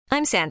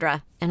I'm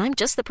Sandra, and I'm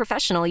just the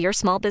professional your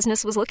small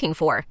business was looking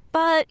for.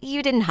 But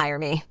you didn't hire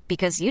me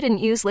because you didn't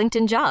use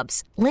LinkedIn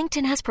Jobs.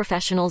 LinkedIn has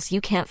professionals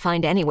you can't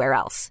find anywhere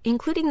else,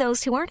 including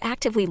those who aren't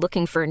actively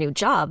looking for a new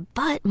job,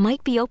 but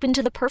might be open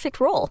to the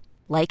perfect role,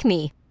 like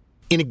me.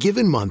 In a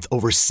given month,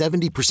 over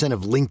 70%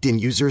 of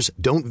LinkedIn users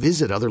don't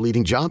visit other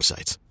leading job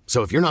sites.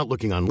 So if you're not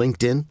looking on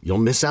LinkedIn, you'll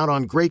miss out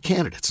on great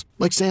candidates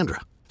like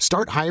Sandra.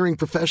 Start hiring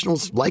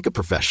professionals like a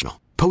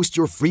professional. Post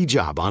your free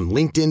job on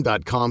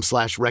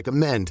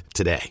linkedin.com/recommend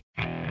today.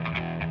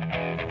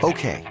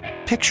 Okay,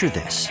 picture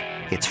this.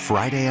 It's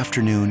Friday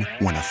afternoon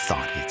when a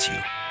thought hits you.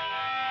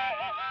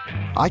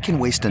 I can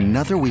waste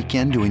another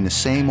weekend doing the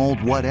same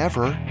old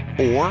whatever,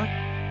 or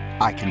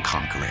I can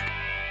conquer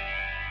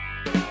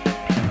it.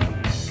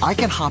 I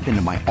can hop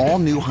into my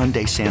all-new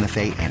Hyundai Santa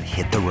Fe and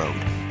hit the road.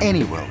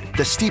 Any road.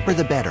 The steeper,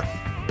 the better.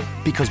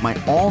 Because my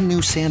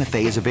all-new Santa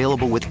Fe is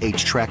available with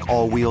H-Track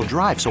all-wheel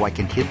drive, so I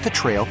can hit the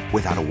trail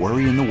without a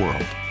worry in the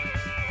world.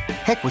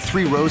 Heck, with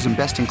 3 rows and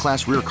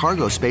best-in-class rear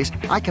cargo space,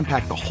 I can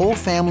pack the whole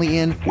family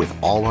in with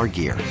all our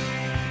gear.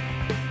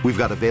 We've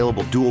got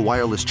available dual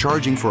wireless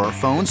charging for our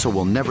phones, so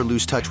we'll never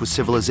lose touch with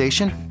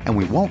civilization, and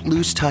we won't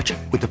lose touch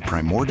with the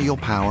primordial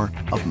power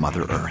of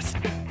Mother Earth.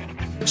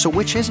 So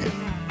which is it?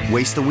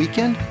 Waste the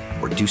weekend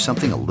or do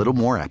something a little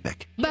more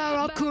epic?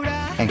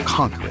 And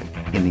conquer it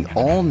in the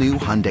all-new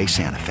Hyundai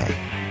Santa Fe.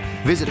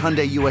 Visit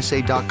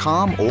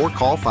HyundaiUSA.com or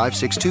call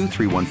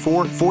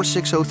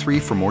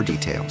 562-314-4603 for more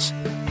details.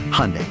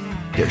 Hyundai,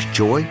 there's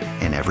joy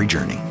in every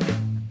journey.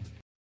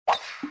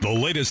 The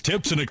latest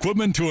tips and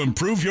equipment to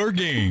improve your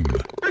game.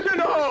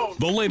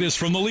 The latest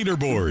from the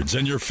leaderboards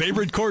and your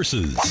favorite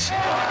courses.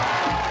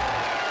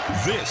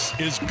 This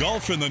is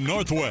Golf in the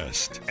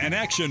Northwest, an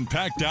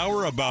action-packed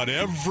hour about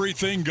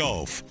everything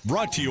golf.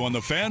 Brought to you on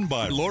The Fan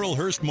by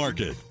Laurelhurst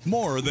Market.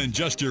 More than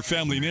just your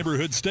family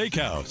neighborhood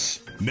steakhouse.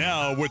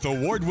 Now with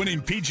award-winning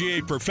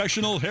PGA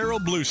professional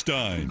Harold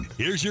Bluestein.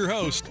 Here's your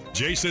host,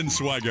 Jason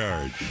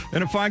Swigard.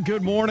 And a fine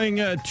good morning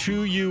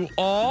to you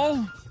all.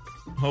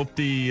 Hope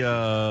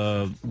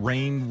the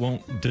rain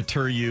won't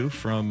deter you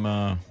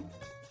from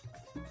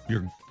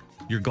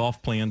your golf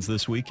plans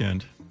this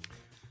weekend.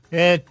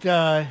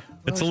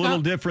 It's a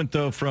little different,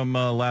 though, from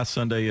last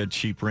Sunday at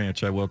Sheep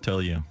Ranch, I will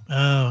tell you.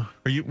 Oh.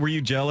 Were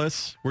you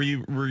jealous?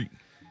 You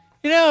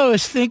know, I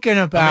was thinking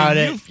about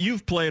it.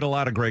 You've played a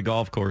lot of great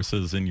golf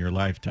courses in your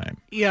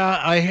lifetime.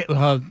 Yeah,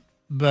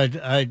 but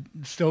I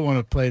still want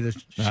to play the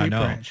Sheep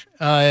Ranch.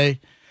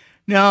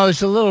 No, I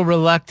was a little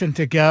reluctant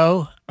to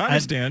go. I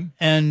understand.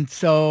 And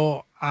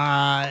so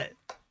I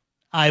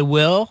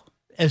will.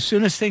 As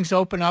soon as things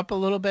open up a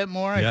little bit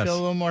more, yes. I feel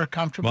a little more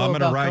comfortable. Well, I'm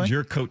going to ride going.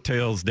 your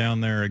coattails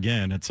down there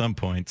again at some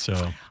point.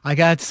 So I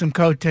got some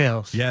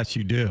coattails. Yes,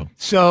 you do.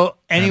 So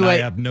anyway,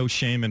 and I have no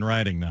shame in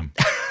riding them.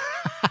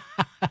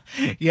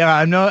 Yeah,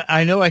 I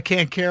know I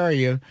can't carry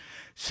you.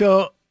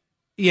 So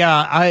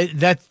yeah,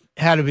 that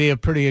had to be a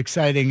pretty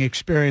exciting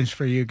experience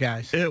for you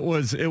guys. It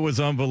was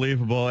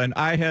unbelievable. And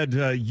I had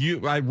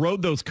I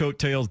rode those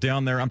coattails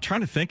down there. I'm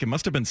trying to think. It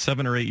must have been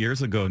 7 or 8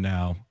 years ago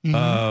now.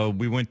 Mm-hmm.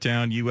 We went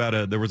down.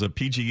 There was a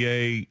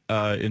PGA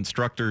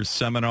instructors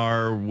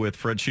seminar with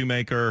Fred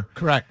Shoemaker.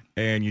 Correct.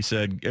 And you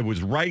said it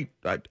was right.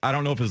 I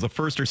don't know if it was the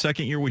first or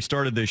second year we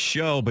started this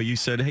show, but you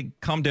said, hey,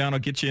 come down. I'll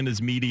get you in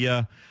as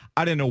media.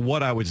 I didn't know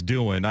what I was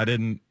doing.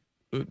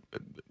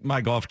 My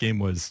golf game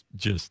was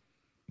just,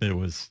 it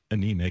was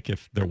anemic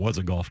if there was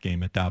a golf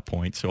game at that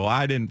point. So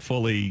I didn't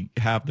fully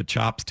have the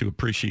chops to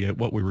appreciate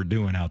what we were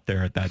doing out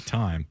there at that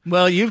time.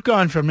 Well, you've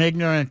gone from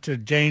ignorant to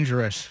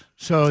dangerous.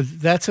 So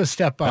that's a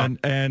step up.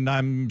 And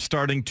I'm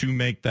starting to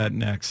make that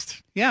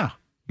next. Yeah.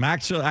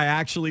 I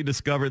actually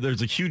discovered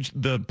there's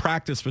the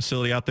practice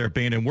facility out there at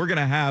Bandon. We're going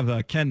to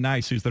have Ken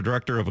Nice, who's the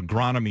director of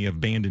agronomy of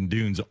Bandon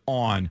Dunes,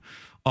 on.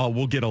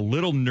 We'll get a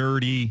little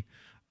nerdy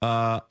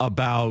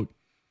about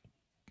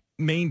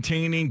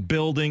maintaining,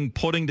 building,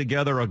 putting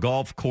together a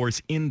golf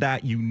course in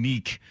that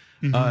unique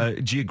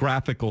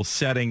geographical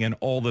setting and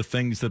all the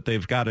things that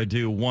they've got to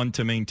do, one,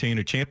 to maintain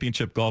a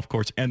championship golf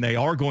course. And they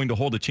are going to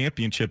hold a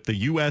championship.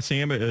 The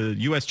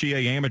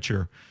USGA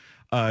Amateur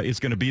is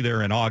going to be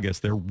there in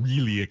August. They're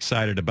really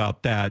excited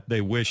about that.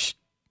 They wish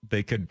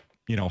they could,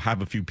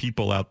 have a few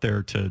people out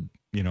there to,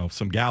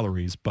 some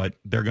galleries, but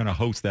they're going to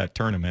host that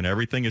tournament.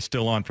 Everything is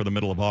still on for the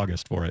middle of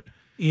August for it.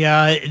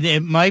 Yeah,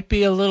 it might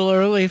be a little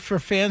early for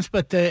fans,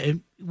 but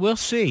we'll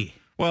see.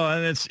 Well,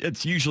 and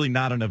it's usually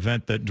not an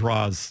event that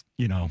draws,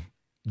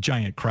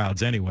 giant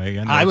crowds anyway.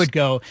 And I would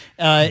go.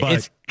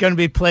 It's going to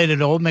be played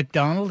at Old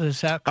McDonald.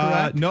 Is that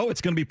correct? No, it's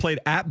going to be played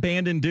at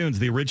Bandon Dunes,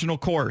 the original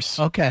course.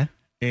 Okay.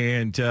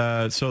 And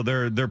so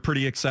they're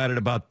pretty excited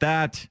about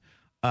that.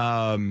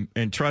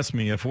 And trust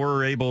me, if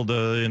we're able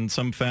to, in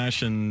some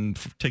fashion,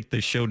 take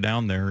this show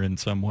down there in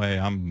some way,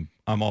 I'm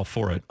all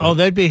for it. But,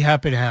 they'd be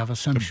happy to have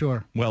us, I'm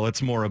sure. Well,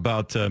 it's more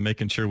about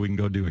making sure we can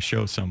go do a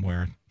show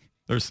somewhere.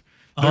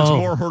 There's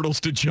more hurdles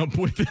to jump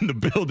within the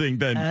building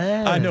than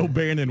I know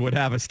Bannon would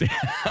have us stand.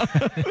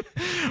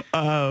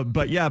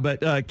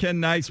 But Ken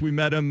Nice, we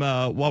met him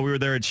while we were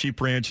there at Sheep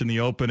Ranch in the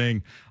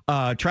opening.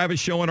 Travis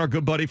Schoen, our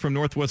good buddy from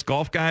Northwest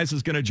Golf Guys,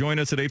 is going to join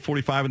us at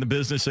 8:45 in the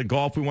business of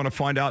golf. We want to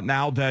find out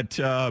now that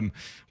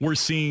we're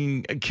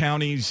seeing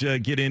counties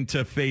get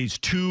into phase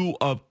 2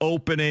 of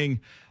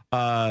opening,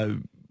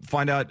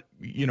 find out,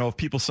 if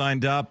people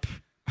signed up,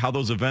 how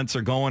those events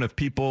are going, if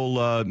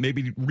people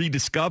maybe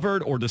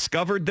rediscovered or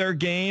discovered their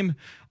game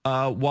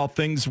while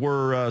things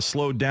were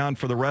slowed down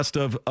for the rest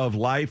of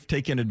life,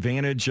 taking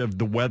advantage of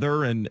the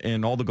weather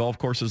and all the golf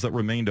courses that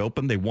remained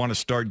open. They want to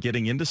start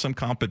getting into some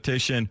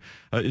competition.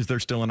 Is there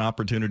still an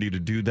opportunity to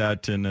do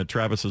that? And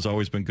Travis has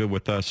always been good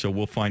with us, so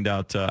we'll find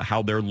out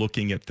how they're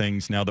looking at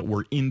things now that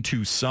we're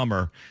into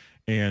summer.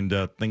 And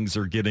things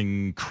are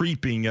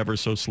creeping ever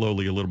so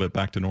slowly a little bit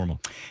back to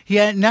normal.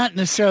 Yeah, not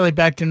necessarily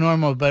back to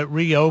normal, but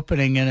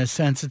reopening in a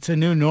sense. It's a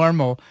new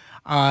normal.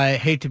 I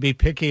hate to be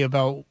picky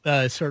about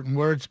certain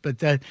words, but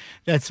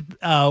that's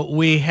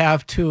we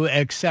have to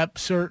accept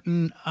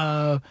certain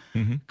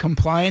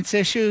compliance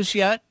issues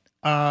yet.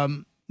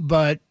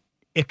 But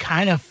it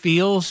kind of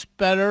feels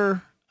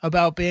better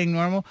about being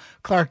normal.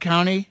 Clark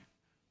County,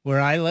 where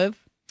I live,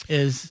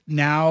 is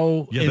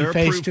now in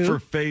phase 2. They're approved for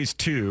phase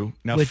 2.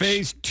 Now,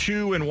 phase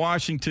 2 in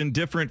Washington,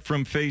 different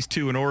from phase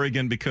 2 in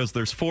Oregon because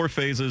there's 4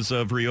 phases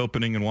of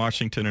reopening in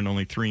Washington and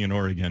only 3 in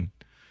Oregon.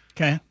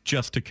 Okay.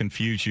 Just to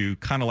confuse you,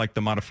 kind of like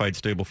the modified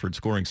Stableford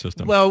scoring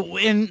system. Well,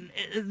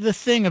 the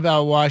thing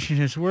about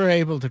Washington is we're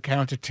able to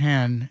count to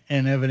 10,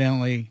 and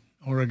evidently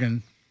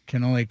Oregon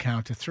can only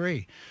count to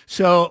 3.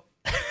 So,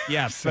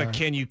 yeah, but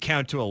can you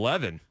count to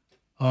 11?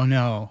 Oh,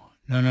 no.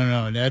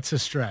 That's a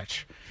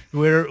stretch.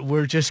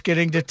 We're just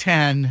getting to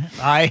 10.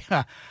 I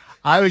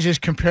was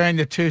just comparing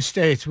the 2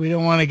 states. We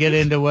don't want to get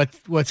into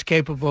what's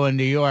capable in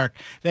New York.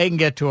 They can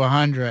get to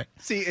 100.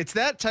 See, it's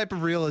that type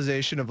of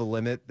realization of a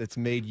limit that's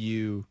made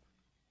you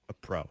a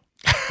pro,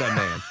 the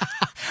man.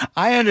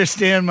 I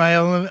understand my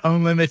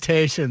own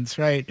limitations,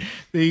 right?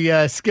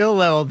 The skill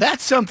level.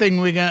 That's something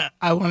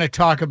I want to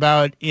talk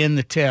about in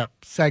the tip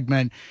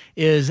segment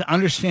is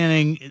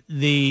understanding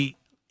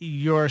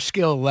your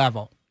skill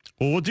level.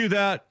 Well, we'll do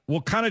that.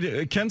 We'll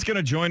Ken's going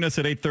to join us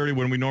at 8:30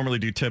 when we normally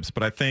do tips,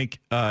 but I think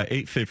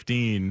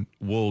 8:15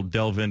 we'll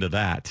delve into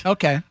that.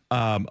 Okay.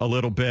 A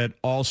little bit.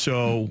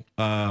 Also,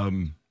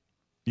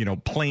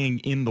 playing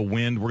in the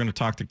wind. We're going to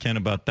talk to Ken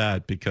about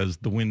that because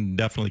the wind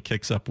definitely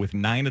kicks up with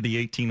 9 of the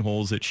 18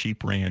 holes at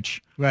Sheep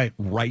Ranch.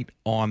 Right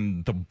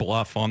on the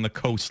bluff on the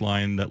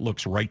coastline that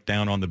looks right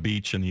down on the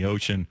beach and the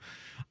ocean.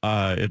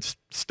 It's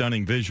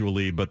stunning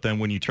visually, but then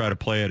when you try to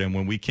play it, and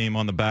when we came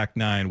on the back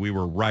 9, we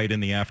were right in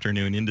the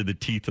afternoon into the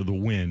teeth of the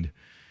wind.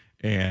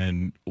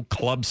 And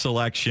club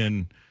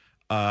selection,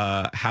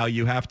 how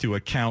you have to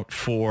account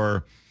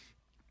for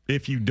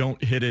if you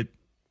don't hit it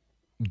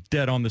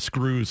dead on the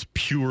screws,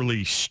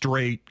 purely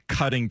straight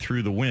cutting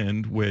through the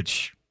wind,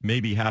 which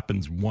maybe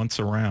happens once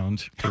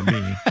around for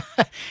me.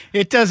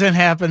 It doesn't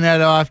happen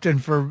that often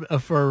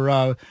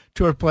for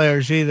tour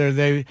players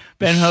either.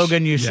 Ben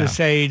Hogan used to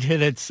say he'd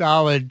hit it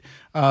solid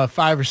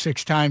 5 or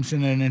 6 times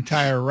in an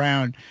entire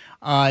round.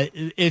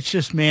 It's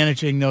just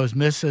managing those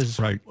misses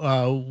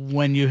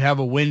when you have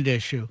a wind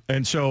issue.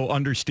 And so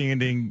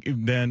understanding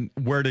then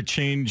where to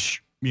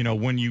change,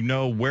 when you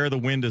know where the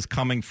wind is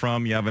coming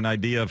from, you have an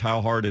idea of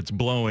how hard it's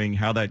blowing,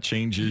 how that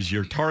changes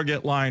your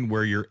target line,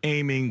 where you're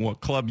aiming,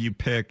 what club you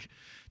pick,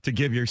 to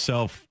give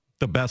yourself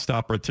the best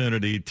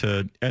opportunity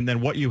and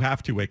then what you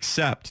have to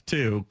accept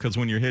too, because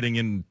when you're hitting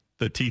in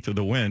the teeth of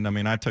the wind,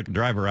 I took a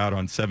driver out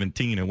on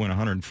 17 and went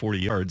 140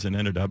 yards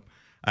and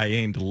I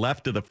aimed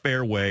left of the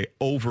fairway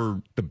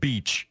over the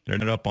beach and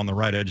ended up on the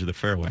right edge of the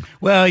fairway.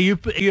 Well, you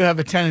have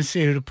a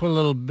tendency to put a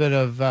little bit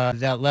of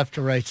that left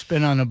to right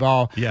spin on the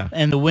ball,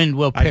 and the wind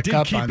will pick up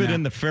on that. I did keep it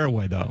in the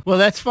fairway, though. Well,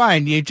 that's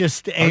fine. You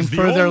just aim further left.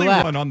 I was the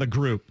only one on the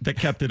group that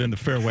kept it in the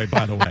fairway,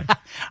 by the way.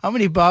 How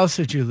many balls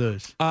did you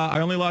lose? I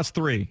only lost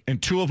 3,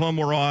 and 2 of them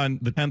were on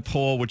the 10th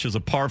hole, which is a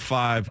par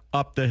 5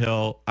 up the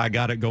hill. I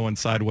got it going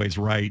sideways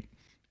right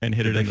and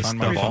hit it in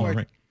the ball.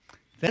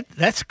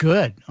 That's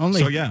good.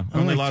 Only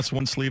lost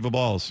 1 sleeve of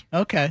balls.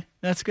 Okay,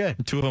 that's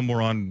good. 2 of them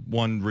were on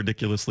one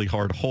ridiculously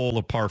hard hole,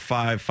 a par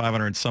 5,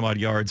 500 and some odd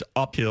yards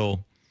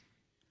uphill,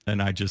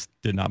 and I just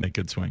did not make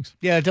good swings.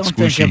 Yeah, don't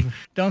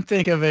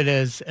think of it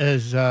as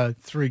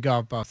 3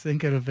 golf balls.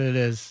 Think of it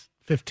as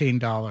 $15.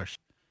 Does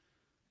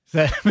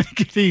that make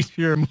it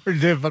easier or more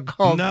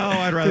difficult? No,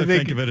 I'd rather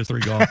think of it as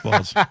 3 golf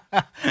balls.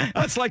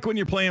 That's like when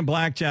you're playing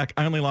blackjack.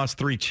 I only lost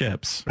 3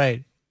 chips.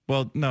 Right.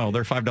 Well, no,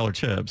 they're $5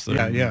 chips.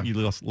 You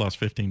lost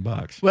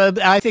 $15. Well,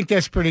 I think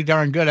that's pretty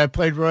darn good. I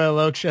played Royal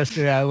Oaks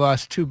yesterday. I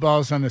lost 2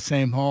 balls on the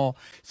same hole.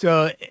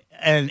 So,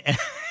 and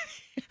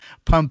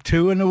pumped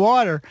 2 in the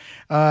water.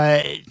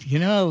 A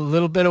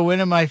little bit of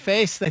wind in my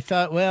face. I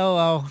thought, well,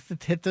 I'll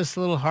hit this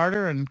a little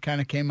harder, and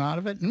kind of came out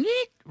of it and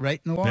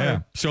right in the water. Yeah.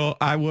 So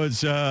I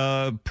was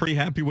pretty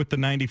happy with the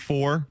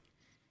 94,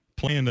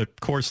 playing a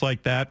course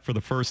like that for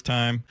the first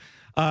time.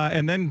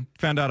 And then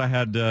found out I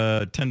had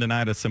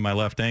tendonitis in my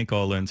left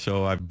ankle, and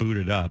so I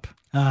booted up.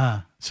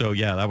 So,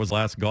 yeah, that was the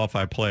last golf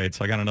I played.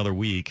 So I got another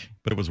week,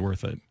 but it was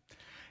worth it.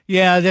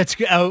 Yeah, that's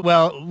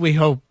well, we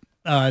hope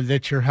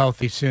that you're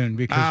healthy soon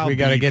because we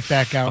got to get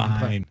back out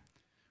and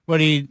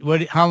play.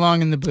 How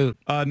long in the boot?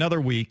 Another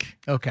week.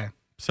 Okay.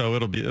 So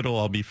it'll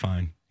all be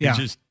fine. Yeah.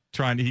 Just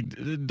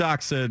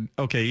Doc said,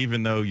 okay,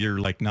 even though you're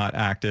like not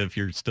active,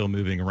 you're still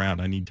moving around.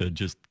 I need to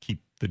just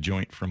keep the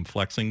joint from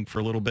flexing for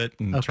a little bit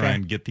and try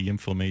and get the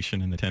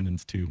inflammation in the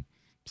tendons to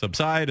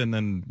subside, and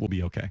then we'll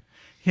be okay.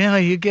 Yeah,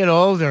 you get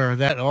older,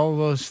 all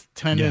those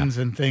tendons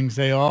and things,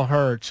 they all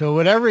hurt. So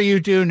whatever you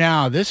do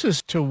now, this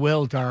is to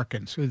Will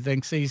Darkins, who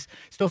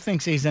still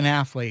thinks he's an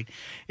athlete.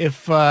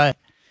 If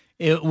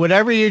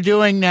whatever you're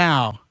doing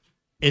now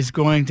is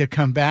going to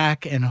come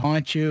back and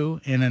haunt you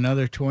in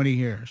another 20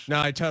 years. No,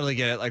 I totally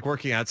get it. Like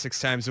working out 6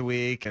 times a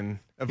week and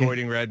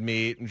avoiding red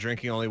meat and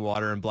drinking only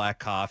water and black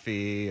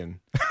coffee and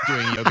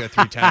doing yoga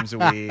 3 times a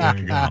week. There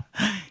you go.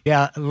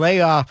 Yeah, lay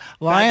off.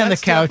 Lie on the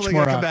couch definitely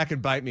more. Gonna come back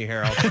and bite me,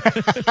 Harold.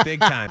 Big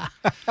time.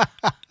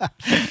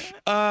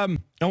 I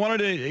wanted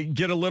to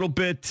get a little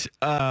bit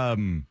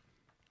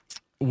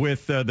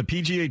with the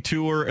PGA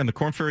Tour and the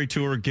Korn Ferry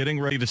Tour getting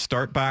ready to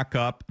start back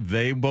up.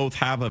 They both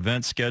have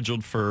events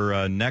scheduled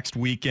for next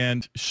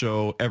weekend,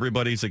 so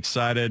everybody's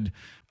excited.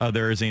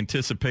 There is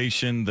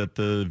anticipation that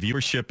the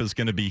viewership is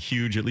going to be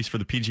huge, at least for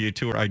the PGA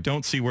Tour. I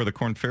don't see where the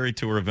Korn Ferry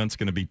Tour event's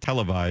going to be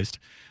televised.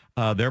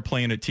 They're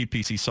playing at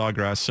TPC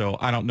Sawgrass, so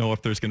I don't know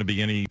if there's going to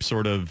be any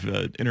sort of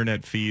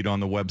internet feed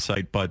on the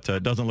website, but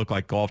it doesn't look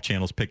like Golf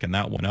Channel's picking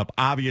that one up.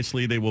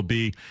 Obviously, they will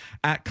be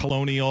at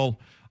Colonial.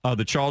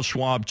 The Charles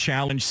Schwab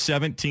Challenge,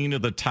 17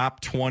 of the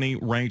top 20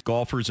 ranked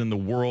golfers in the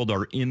world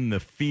are in the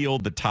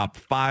field. The top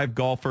 5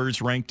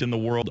 golfers ranked in the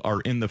world are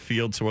in the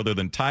field. So other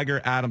than Tiger,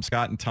 Adam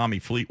Scott, and Tommy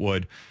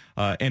Fleetwood,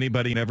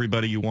 anybody and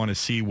everybody you want to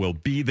see will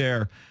be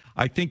there.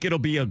 I think it'll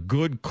be a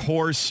good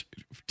course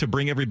to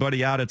bring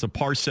everybody out. It's a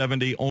par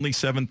 70, only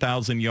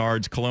 7,000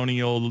 yards.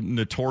 Colonial,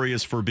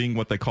 notorious for being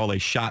what they call a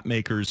shot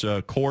maker's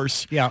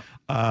course. Yeah.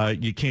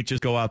 You can't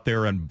just go out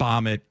there and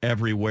bomb it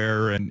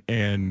everywhere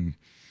and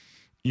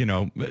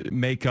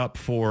make up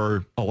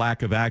for a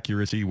lack of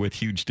accuracy with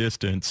huge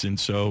distance. And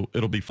so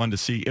it'll be fun to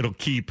see. It'll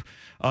keep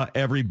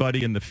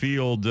everybody in the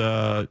field,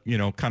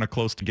 kind of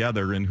close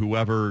together, and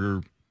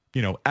whoever,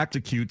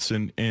 executes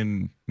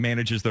and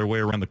manages their way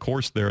around the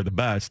course there the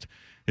best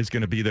is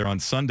going to be there on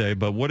Sunday.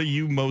 But what are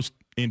you most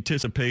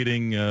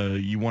anticipating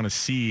you want to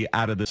see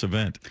out of this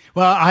event?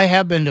 Well, I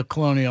have been to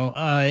Colonial,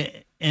 and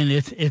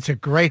it's a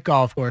great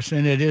golf course,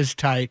 and it is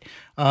tight.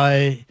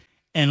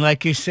 And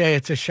like you say,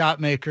 it's a shot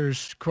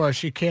maker's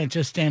course. You can't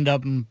just stand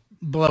up and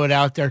blow it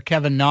out there.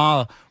 Kevin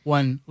Na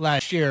won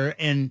last year,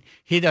 and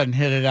he doesn't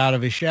hit it out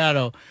of his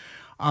shadow,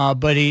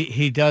 but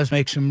he does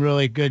make some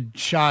really good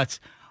shots.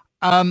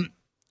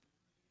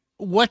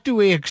 What do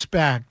we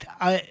expect?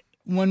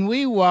 When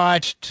we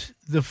watched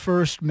the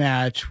first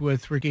match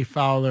with Ricky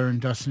Fowler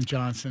and Dustin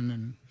Johnson,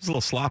 and it was a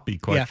little sloppy,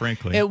 quite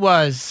frankly. It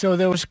was. So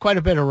there was quite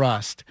a bit of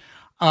rust.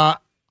 I'm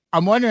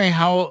wondering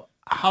how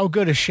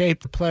good a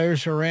shape the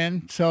players are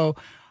in. So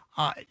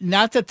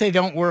not that they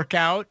don't work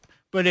out,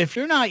 but if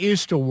you're not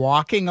used to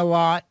walking a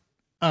lot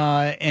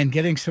and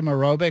getting some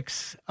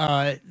aerobics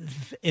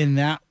in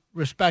that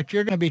respect,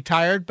 you're going to be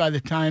tired by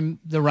the time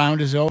the round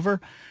is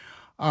over.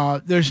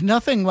 There's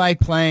nothing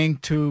like playing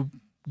to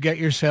get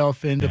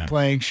yourself into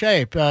playing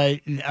shape.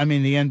 I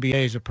mean, the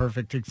NBA is a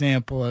perfect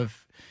example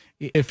of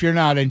if you're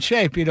not in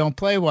shape, you don't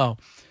play well.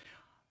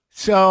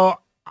 So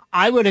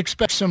I would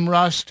expect some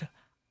rust.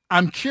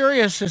 I'm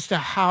curious as to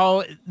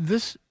how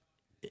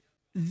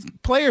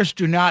players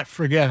do not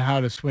forget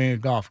how to swing a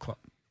golf club.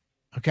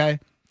 Okay.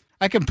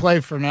 I can play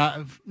for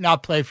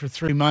not play for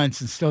 3 months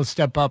and still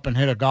step up and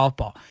hit a golf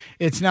ball.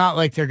 It's not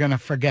like they're going to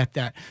forget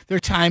that. Their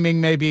timing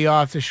may be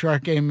off. The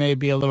short game may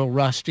be a little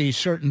rusty.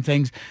 Certain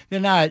things, they're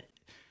not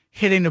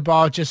hitting the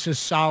ball just as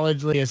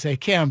solidly as they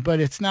can, but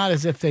it's not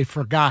as if they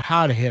forgot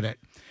how to hit it.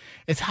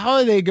 It's how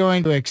are they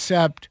going to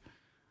accept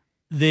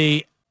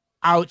the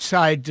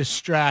outside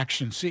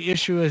distractions. The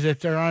issue is that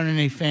there aren't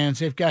any fans.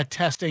 They've got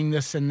testing,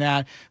 this and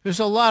that. There's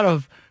a lot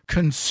of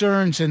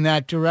concerns in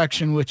that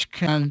direction which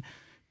can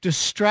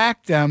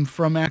distract them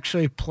from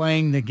actually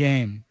playing the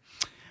game.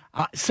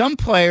 Some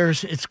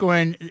players, it's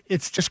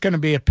just going to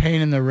be a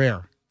pain in the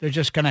rear. They're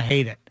just going to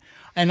hate it.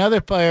 And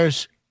other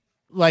players,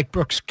 like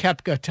Brooks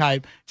Koepka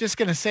type, just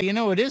going to say,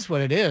 it is what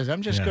it is.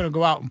 I'm just going to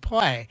go out and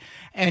play.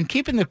 And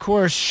keeping the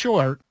course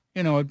short,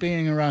 it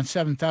being around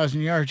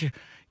 7,000 yards,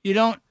 you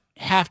don't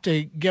have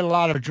to get a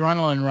lot of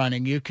adrenaline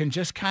running. You can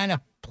just kind of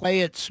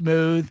play it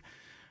smooth.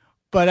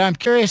 But I'm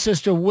curious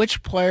as to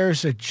which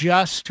players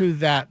adjust to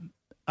that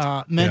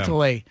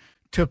mentally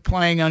to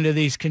playing under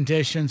these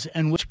conditions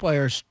and which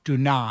players do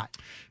not.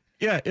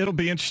 Yeah, it'll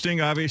be interesting.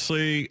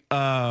 Obviously,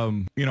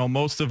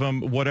 most of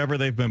them, whatever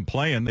they've been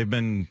playing, they've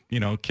been,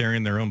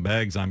 carrying their own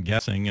bags, I'm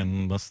guessing,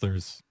 unless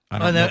there's,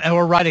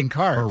 or riding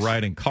carts. Or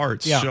riding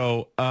carts. Yeah.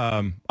 So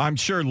I'm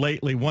sure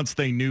lately, once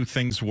they knew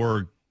things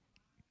were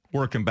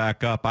working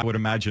back up. I would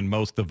imagine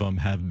most of them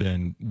have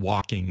been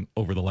walking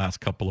over the last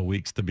couple of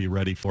weeks to be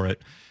ready for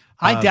it.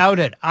 I doubt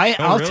it.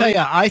 I'll really? tell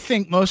you, I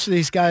think most of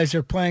these guys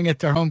are playing at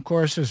their home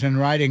courses and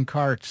riding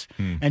carts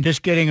and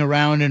just getting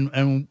around.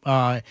 And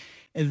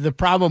the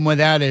problem with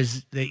that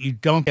is that you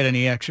don't get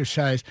any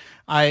exercise.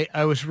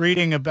 I was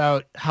reading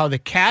about how the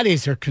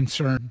caddies are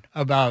concerned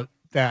about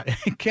that.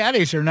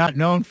 Caddies are not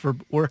known for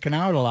working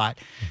out a lot.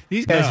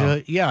 These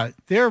guys,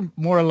 they're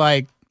more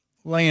like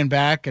laying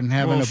back and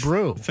having a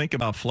brew. Think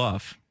about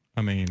Fluff.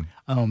 I mean,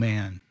 oh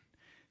man,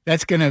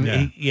 that's gonna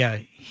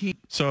be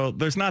so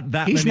there's not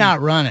that. He's many,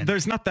 not running.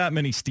 There's not that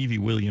many Stevie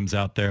Williams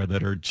out there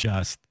that are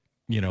just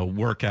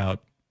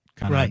workout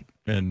kind right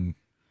of and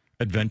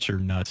adventure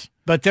nuts.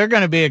 But they're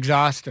going to be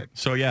exhausted.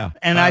 So yeah,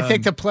 and I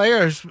think the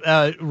players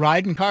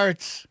riding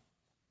carts,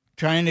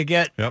 trying to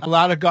get a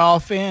lot of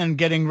golf in,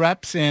 getting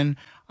reps in,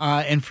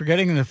 and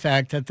forgetting the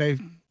fact that they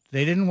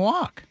didn't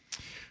walk.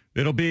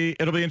 It'll be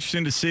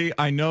interesting to see.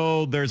 I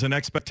know there's an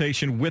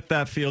expectation with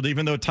that field,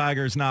 even though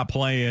Tiger's not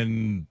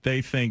playing.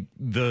 They think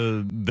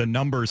the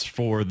numbers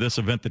for this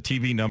event, the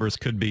TV numbers,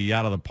 could be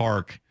out of the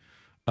park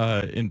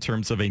in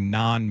terms of a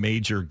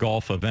non-major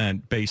golf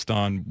event, based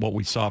on what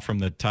we saw from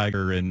the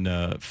Tiger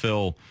and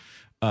Phil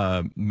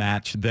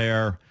match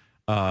there.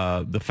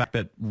 The fact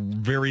that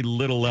very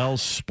little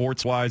else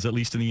sports-wise, at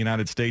least in the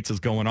United States, is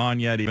going on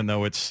yet, even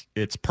though it's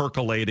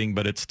percolating,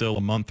 but it's still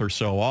a month or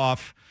so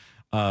off.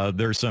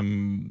 There's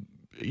some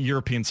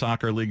European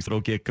soccer leagues that'll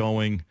get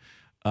going.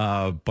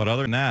 But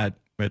other than that,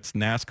 it's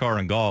NASCAR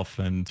and golf.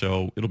 And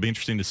so it'll be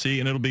interesting to see.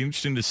 And it'll be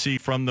interesting to see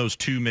from those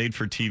two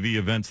made-for-TV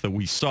events that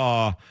we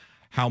saw,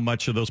 how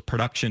much of those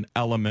production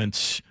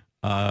elements,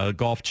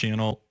 Golf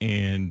Channel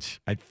and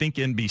I think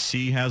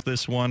NBC has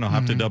this one. I'll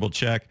have to double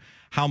check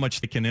how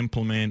much they can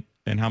implement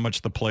and how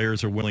much the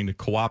players are willing to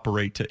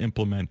cooperate to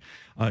implement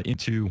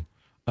into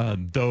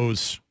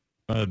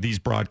these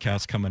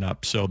broadcasts coming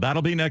up. So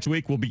that'll be next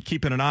week. We'll be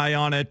keeping an eye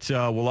on it.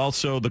 We'll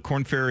also, the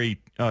Korn Ferry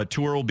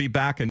Tour will be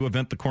back, a new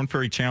event, the Korn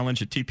Ferry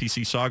Challenge at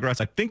TPC Sawgrass.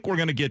 I think we're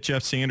going to get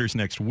Jeff Sanders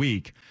next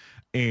week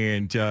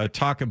and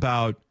talk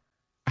about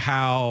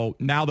how,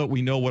 now that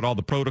we know what all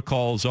the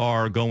protocols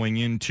are going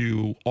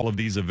into all of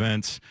these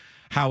events,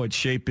 how it's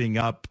shaping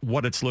up,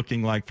 what it's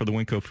looking like for the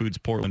Winco Foods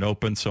Portland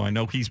Open. So I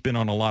know he's been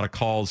on a lot of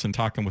calls and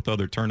talking with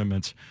other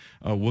tournaments.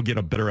 We'll get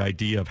a better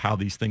idea of how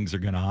these things are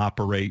going to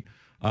operate.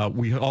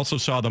 We also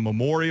saw the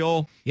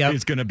Memorial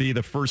is going to be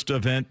the first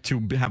event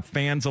to have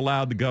fans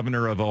allowed. The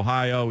governor of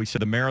Ohio, he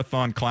said the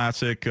Marathon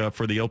Classic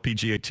for the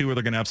LPGA Tour,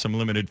 they're going to have some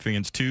limited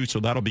fans too.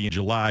 So that'll be in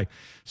July.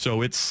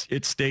 So it's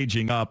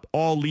staging up,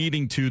 all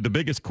leading to the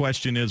biggest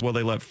question is, will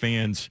they let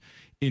fans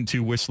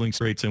into Whistling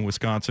Straits in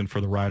Wisconsin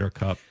for the Ryder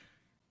Cup?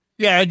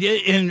 Yeah,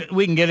 and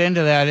we can get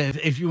into that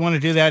if you want to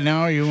do that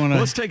now, or you want to.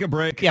 Let's take a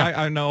break.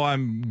 Yeah. I know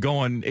I'm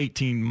going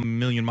 18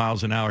 million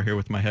miles an hour here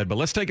with my head, but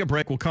let's take a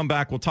break. We'll come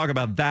back. We'll talk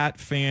about that,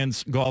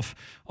 fans, golf.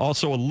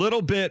 Also a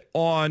little bit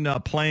on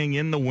playing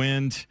in the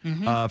wind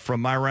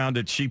from my round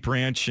at Sheep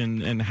Ranch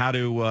and how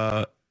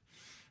to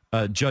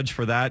judge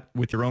for that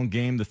with your own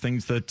game, the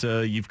things that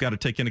you've got to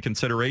take into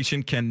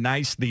consideration. Ken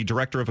Nice, the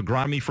director of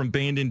agronomy from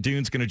Bandon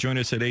Dunes, going to join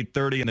us at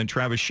 8:30, and then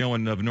Travis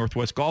Schoen of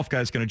Northwest Golf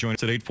Guys going to join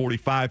us at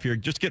 8:45 here.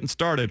 Just getting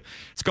started.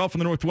 It's Golf in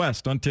the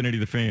Northwest on 1080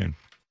 The Fan.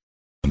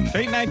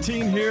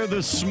 8:19 here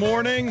this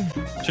morning.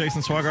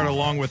 Jason Swigart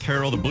along with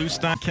Harold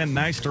Bluestein. Ken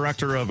Nice,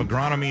 director of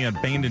agronomy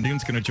at Bandon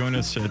Dunes, going to join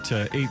us at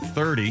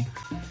 8:30.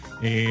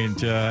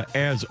 And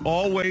as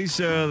always,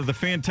 the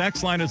fan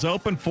text line is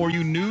open for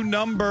you. New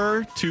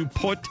number to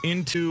put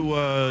into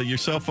your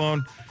cell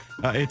phone.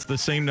 It's the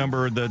same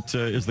number that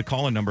is the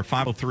call-in number,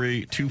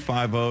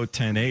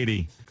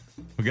 503-250-1080.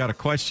 We got a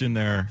question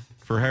there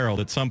for Harold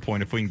at some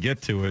point, if we can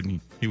get to it. And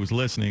he was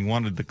listening,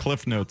 wanted the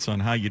cliff notes on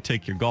how you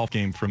take your golf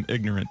game from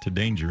ignorant to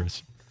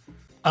dangerous.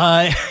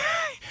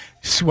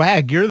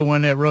 Swag, you're the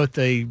one that wrote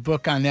the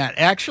book on that.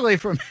 Actually,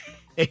 from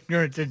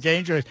ignorant to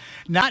dangerous,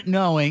 not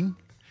knowing.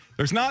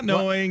 There's not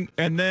knowing,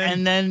 and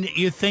then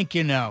you think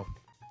you know.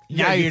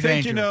 Yeah, now you you're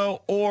think dangerous. you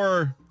know,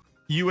 or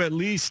you at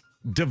least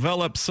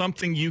develop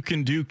something you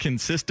can do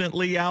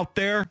consistently out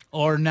there.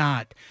 Or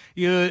not.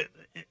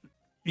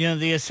 You know,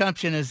 the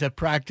assumption is that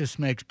practice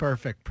makes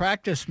perfect.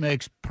 Practice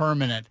makes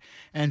permanent.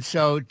 And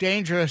so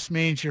dangerous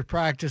means you're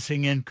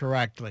practicing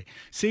incorrectly.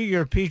 See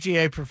your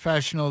PGA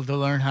professional to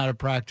learn how to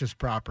practice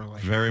properly.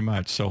 Very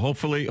much. So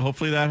hopefully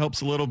that helps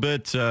a little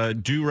bit.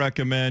 Do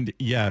recommend,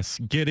 yes,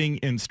 getting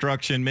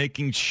instruction,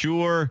 making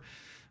sure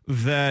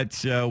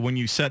that when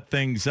you set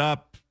things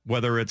up,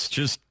 whether it's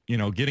just,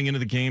 getting into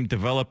the game,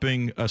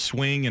 developing a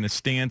swing and a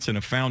stance and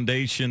a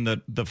foundation,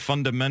 that the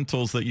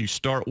fundamentals that you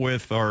start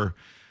with are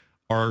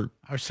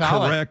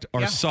solid. Correct,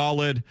 are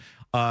solid,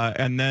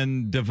 and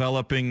then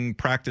developing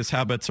practice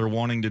habits or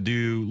wanting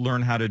to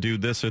learn how to do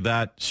this or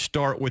that.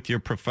 Start with your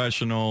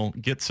professional,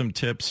 get some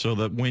tips so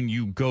that when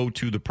you go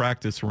to the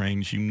practice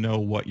range, you know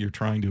what you're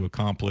trying to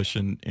accomplish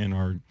and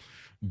are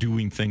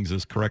doing things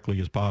as correctly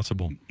as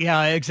possible.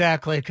 Yeah,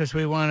 exactly, because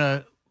we want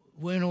to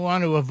we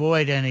want to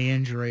avoid any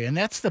injury. And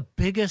that's the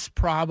biggest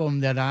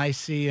problem that I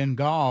see in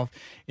golf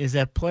is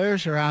that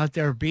players are out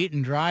there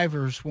beating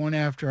drivers one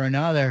after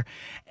another.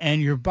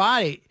 And your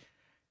body,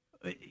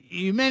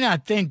 you may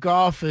not think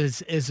golf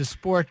is a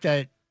sport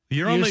that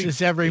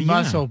uses every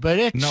muscle, but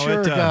it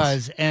sure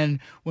does. And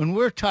when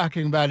we're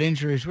talking about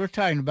injuries, we're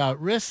talking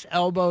about wrists,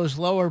 elbows,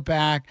 lower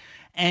back,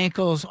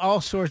 ankles,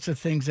 all sorts of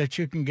things that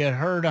you can get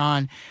hurt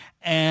on.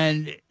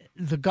 And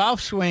the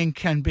golf swing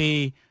can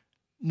be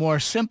more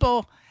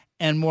simple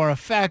and more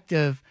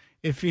effective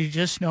if you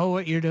just know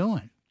what you're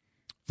doing.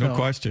 No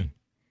question.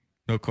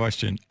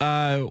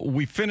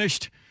 We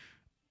finished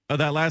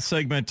that last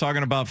segment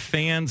talking about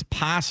fans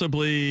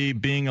possibly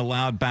being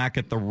allowed back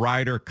at the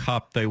Ryder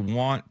Cup. They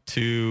want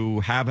to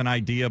have an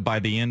idea by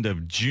the end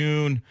of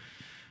June.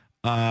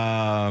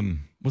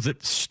 Was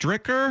it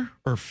Stricker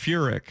or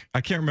Furyk?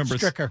 I can't remember.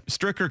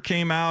 Stricker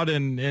came out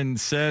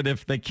and said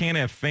if they can't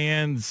have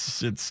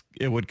fans,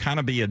 it would kind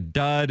of be a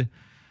dud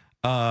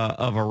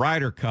of a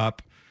Ryder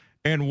Cup.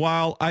 And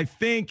while I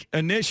think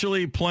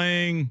initially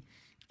playing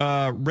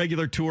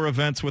regular tour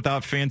events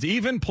without fans,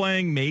 even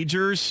playing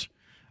majors,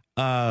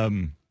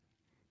 I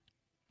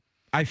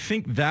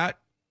think that.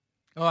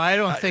 Oh, I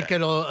don't think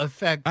it'll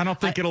affect. I don't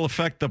think it'll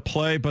affect the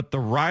play, but the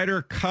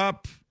Ryder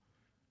Cup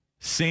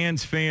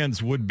sans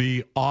fans would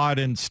be odd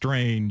and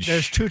strange.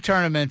 There's two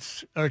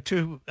tournaments or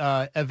two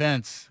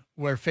events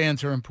where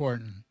fans are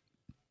important.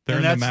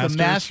 And that's the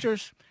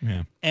Masters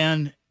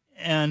and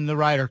the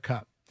Ryder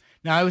Cup.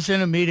 Now, I was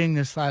in a meeting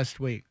this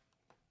last week,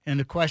 and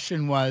the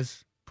question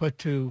was put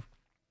to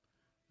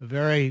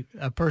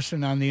a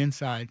person on the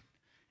inside,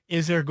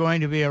 is there going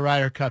to be a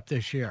Ryder Cup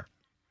this year?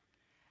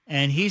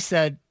 And he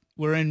said,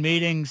 we're in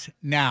meetings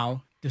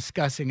now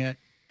discussing it,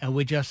 and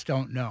we just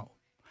don't know.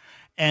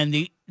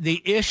 And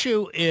the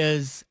issue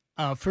is,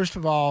 first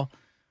of all,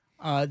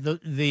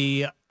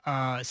 the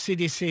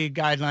CDC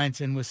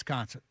guidelines in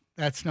Wisconsin.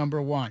 That's number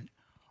one.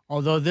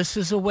 Although this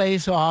is a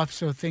ways off,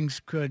 so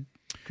things could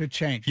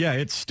change. Yeah,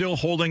 it's still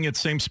holding its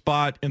same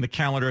spot in the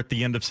calendar at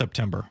the end of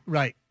September.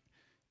 Right.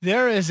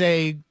 There is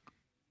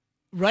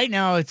right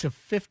now it's a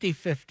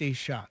 50-50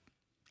 shot.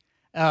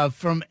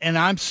 And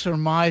I'm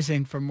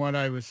surmising from what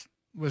I was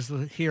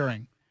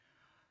hearing.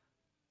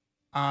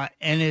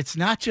 And it's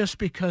not just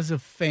because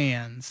of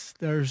fans.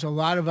 There's a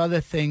lot of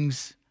other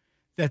things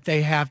that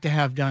they have to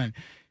have done.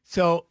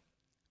 So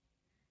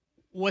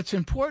what's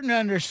important to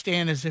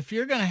understand is if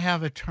you're going to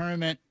have a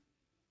tournament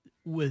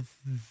with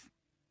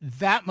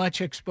that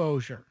much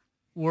exposure,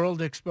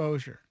 world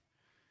exposure,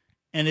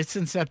 and it's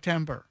in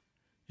September,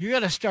 you got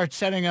to start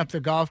setting up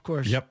the golf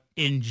course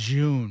in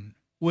June,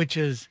 which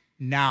is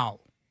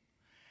now.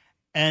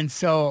 And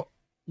so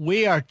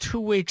we are 2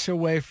 weeks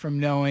away from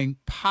knowing,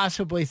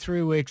 possibly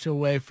 3 weeks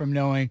away from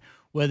knowing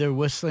whether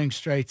Whistling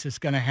Straits is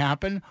going to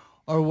happen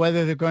or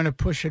whether they're going to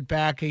push it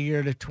back a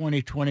year to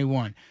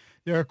 2021.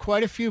 There are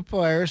quite a few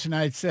players, and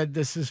I'd said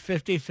this is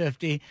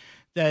 50-50,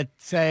 that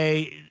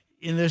say,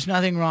 and there's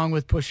nothing wrong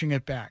with pushing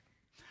it back.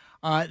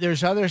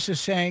 There's others who are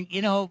saying,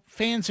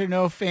 fans or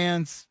no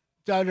fans,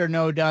 dud or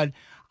no dud.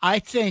 I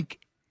think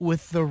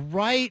with the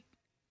right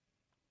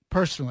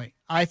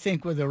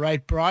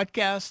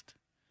broadcast,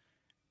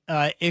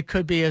 it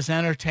could be as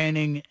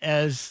entertaining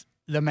as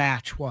the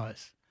match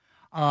was.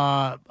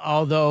 And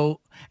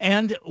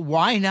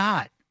why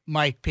not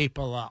mic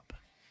people up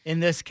in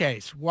this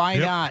case? Why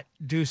not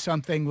do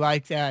something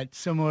like that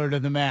similar to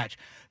the match?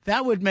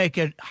 That would make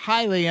it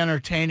highly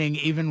entertaining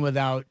even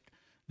without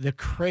the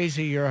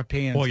crazy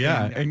Europeans. Well,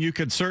 yeah, and you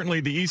could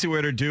certainly, the easy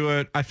way to do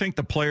it, I think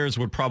the players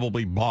would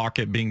probably balk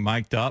at being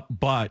mic'd up,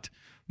 but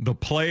the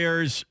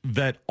players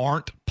that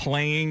aren't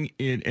playing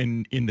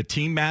in the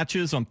team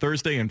matches on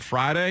Thursday and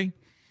Friday,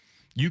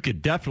 you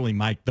could definitely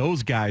mic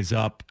those guys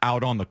up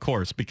out on the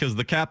course because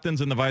the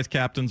captains and the vice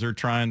captains are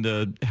trying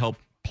to help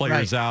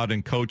players out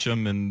and coach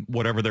them and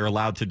whatever they're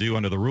allowed to do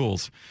under the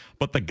rules.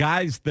 But the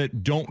guys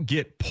that don't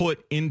get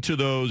put into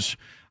those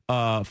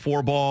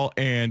 4-ball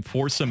and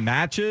foursome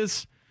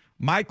matches,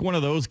 mic one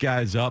of those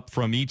guys up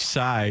from each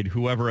side,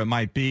 whoever it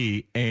might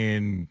be,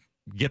 and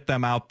get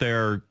them out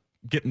there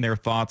getting their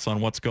thoughts on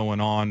what's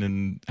going on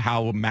and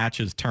how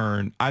matches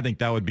turn. I think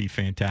that would be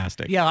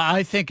fantastic. Yeah,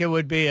 I think it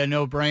would be a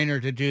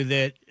no-brainer to do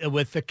that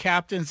with the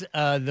captains,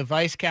 the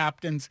vice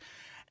captains,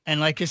 and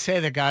like you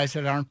say, the guys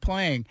that aren't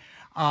playing.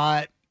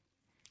 And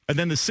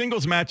then the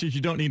singles matches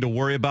you don't need to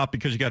worry about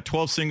because you got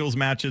 12 singles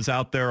matches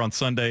out there on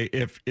Sunday.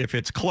 If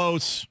it's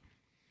close,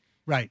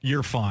 right,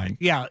 you're fine.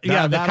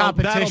 The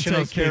competition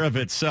that'll take care of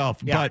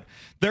itself. Yeah. But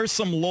there's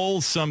some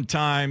lulls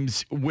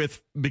sometimes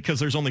because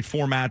there's only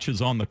 4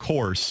 matches on the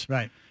course.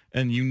 Right.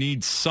 And you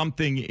need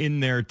something in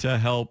there to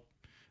help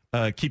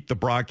keep the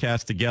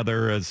broadcast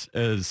together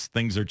as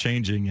things are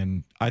changing.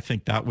 And I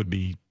think that would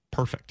be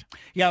perfect.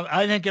 Yeah,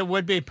 I think it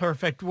would be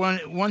perfect.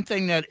 One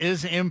thing that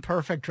is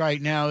imperfect right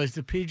now is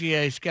the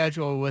PGA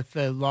schedule with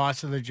the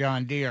loss of the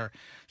John Deere.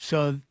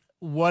 So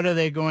what are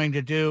they going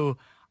to do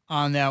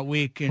on that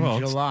week in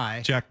July.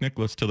 It's Jack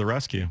Nicklaus to the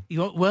rescue.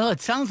 Well,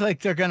 it sounds like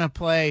they're going to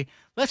play.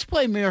 Let's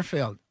play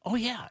Muirfield. Oh,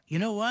 yeah. You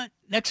know what?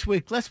 Next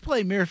week, let's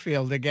play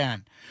Muirfield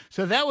again.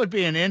 So that would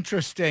be an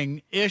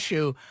interesting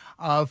issue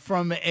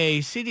from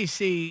a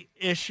CDC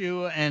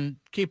issue and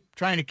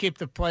trying to keep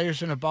the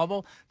players in a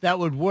bubble. That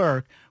would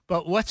work.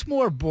 But what's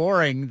more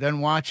boring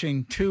than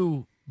watching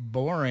two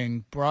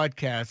boring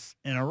broadcasts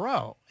in a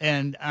row?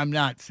 And I'm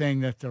not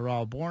saying that they're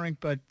all boring,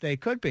 but they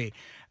could be.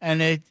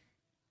 And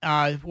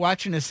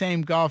watching the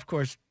same golf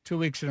course 2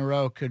 weeks in a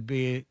row could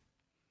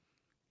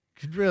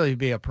really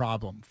be a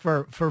problem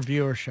for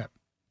viewership.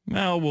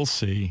 Well, we'll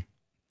see.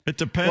 It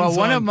depends. Well,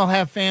 one of them will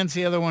have fans,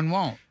 the other one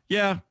won't.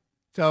 Yeah.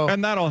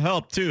 And that'll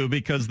help too,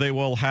 because they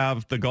will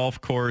have the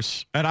golf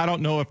course. And I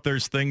don't know if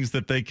there's things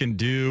that they can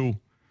do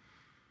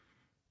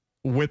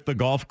with the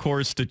golf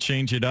course to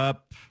change it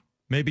up.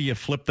 Maybe you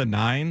flip the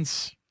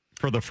nines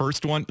for the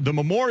first one. The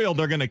Memorial,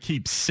 they're going to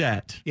keep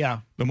set. Yeah.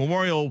 The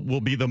Memorial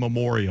will be the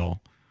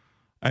Memorial.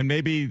 And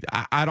maybe,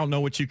 I don't know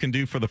what you can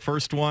do for the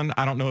first one.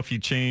 I don't know if you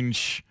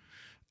change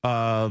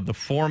the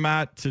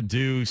format to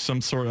do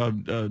some sort of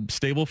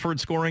Stableford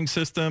scoring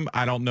system.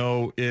 I don't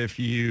know if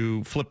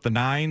you flip the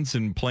nines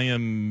and play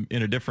them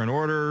in a different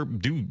order.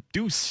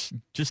 Just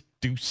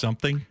do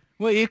something.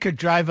 Well, you could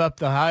drive up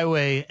the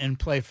highway and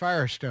play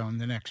Firestone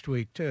the next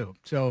week too.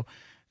 So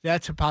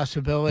that's a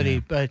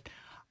possibility. Yeah. But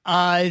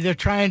they're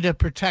trying to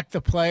protect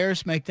the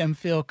players, make them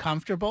feel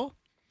comfortable.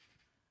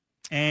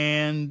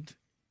 And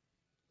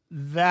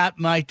that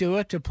might do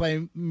it to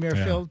play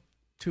Muirfield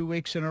 2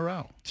 weeks in a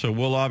row. So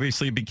we'll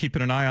obviously be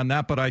keeping an eye on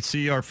that, but I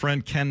see our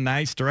friend Ken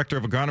Nice, Director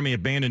of Agronomy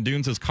at Bandon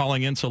Dunes, is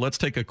calling in, so let's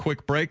take a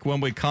quick break. When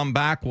we come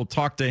back, we'll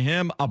talk to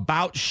him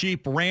about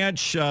Sheep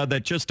Ranch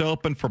that just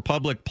opened for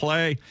public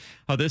play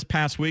this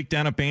past week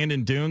down at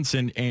Bandon Dunes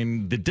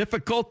and the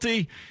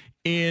difficulty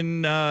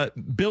in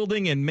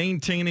building and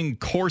maintaining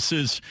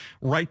courses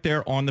right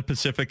there on the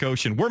Pacific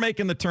Ocean. We're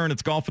making the turn.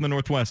 It's Golf in the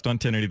Northwest on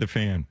 1080 The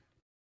Fan.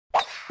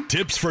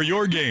 Tips for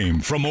your game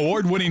from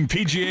award-winning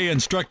PGA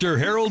instructor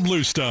Harold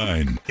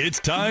Bluestein.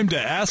 It's time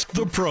to Ask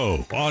the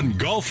Pro on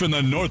Golf in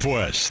the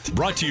Northwest.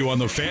 Brought to you on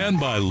The Fan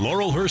by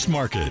Laurelhurst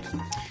Market.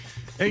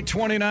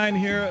 8:29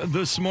 here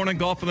this morning.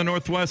 Golf in the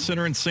Northwest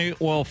Center in St.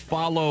 Will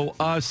follow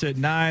us at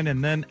 9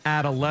 and then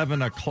at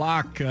 11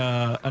 o'clock.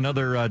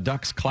 Another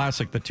Ducks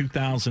Classic, the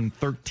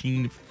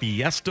 2013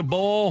 Fiesta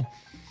Bowl.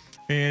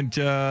 And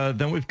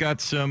then we've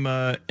got some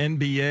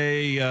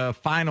NBA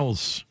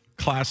Finals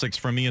Classics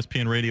from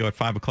ESPN Radio at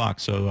 5 o'clock.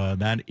 So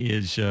that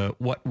is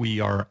what we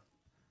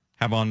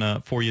have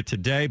on for you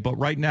today. But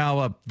right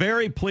now,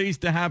 very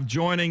pleased to have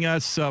joining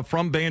us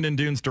from Bandon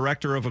Dunes,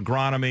 Director of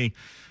Agronomy,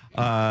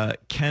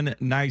 Ken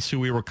Nice,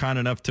 who we were kind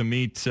enough to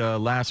meet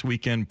last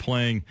weekend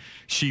playing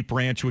Sheep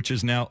Ranch, which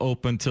is now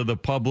open to the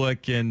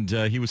public. And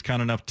he was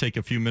kind enough to take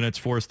a few minutes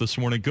for us this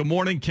morning. Good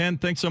morning, Ken.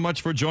 Thanks so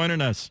much for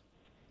joining us.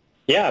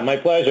 Yeah, my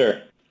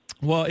pleasure.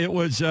 Well, it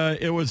was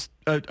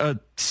a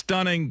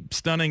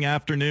stunning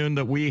afternoon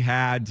that we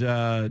had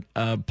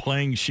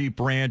playing Sheep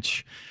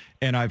Ranch,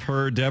 and I've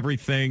heard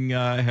everything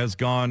has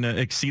gone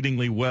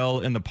exceedingly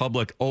well in the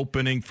public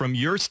opening. From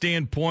your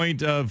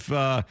standpoint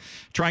of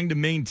trying to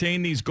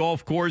maintain these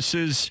golf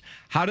courses,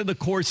 how did the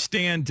course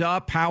stand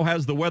up? How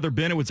has the weather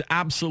been? It was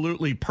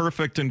absolutely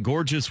perfect and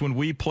gorgeous when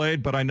we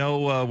played, but I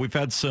know we've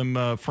had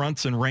some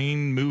fronts and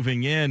rain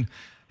moving in.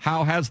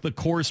 How has the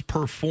course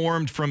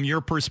performed from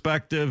your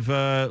perspective,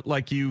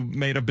 like you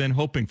may have been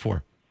hoping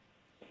for?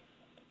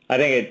 I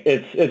think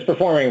it's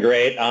performing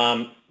great.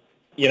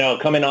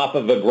 Coming off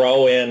of a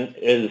grow-in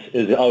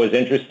is always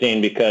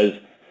interesting because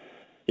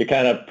you're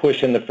kind of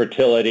pushing the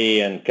fertility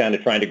and kind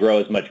of trying to grow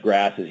as much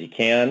grass as you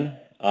can.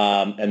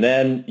 And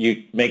then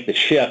you make the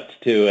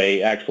shift to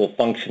a actual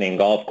functioning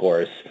golf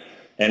course.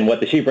 And what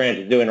the Sheep Ranch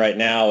is doing right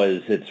now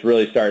is it's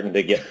really starting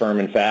to get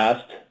firm and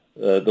fast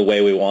the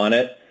way we want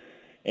it.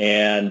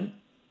 And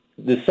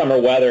the summer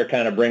weather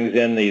kind of brings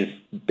in these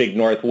big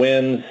north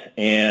winds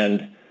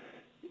and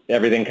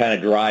everything kind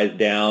of dries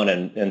down.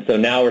 And so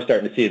now we're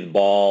starting to see the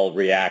ball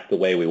react the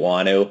way we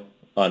want to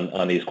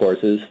on these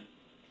courses.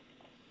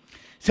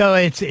 So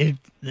it's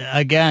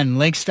again,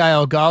 link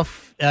style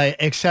golf,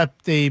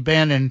 except the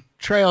Bandon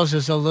Trails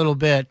is a little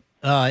bit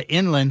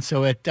inland,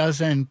 so it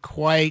doesn't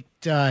quite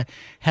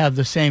have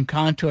the same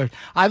contour.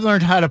 I've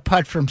learned how to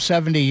putt from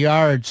 70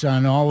 yards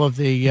on all of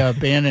the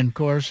Bandon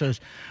courses.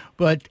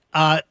 But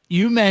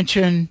you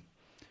mentioned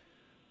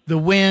the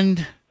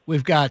wind.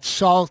 We've got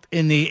salt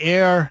in the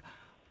air.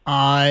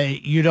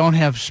 You don't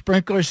have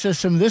sprinkler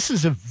system. This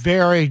is a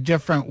very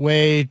different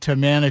way to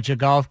manage a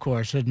golf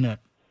course, isn't it?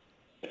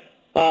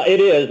 It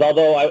is,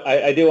 although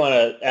I do want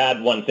to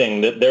add one thing,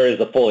 that there is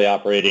a fully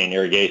operating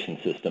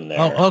irrigation system there.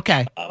 Oh,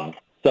 okay.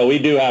 So we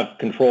do have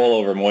control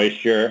over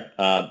moisture.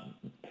 The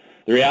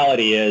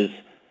reality is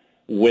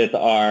with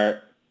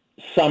our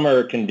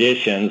summer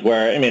conditions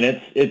where,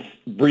 it's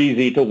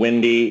breezy to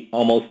windy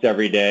almost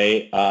every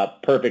day,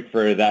 perfect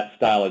for that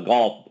style of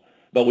golf.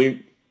 But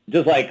we,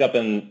 just like up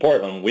in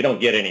Portland, we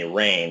don't get any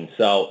rain.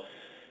 So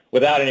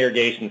without an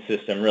irrigation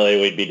system, really,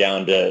 we'd be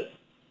down to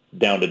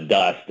down to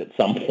dust at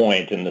some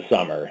point in the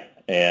summer.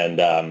 And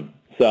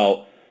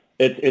so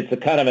it's a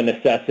kind of a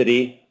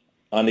necessity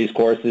on these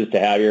courses to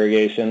have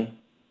irrigation.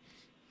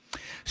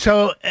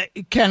 So,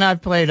 Ken,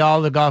 I've played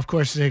all the golf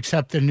courses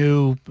except the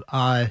new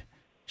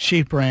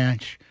Sheep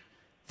Ranch.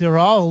 They're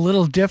all a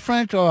little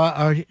different,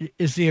 or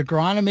is the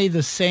agronomy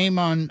the same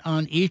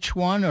on each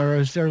one, or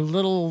is there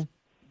little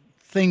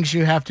things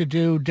you have to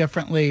do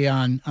differently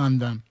on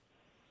them?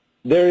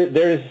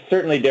 There's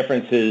certainly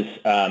differences.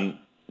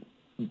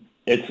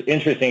 It's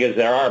interesting as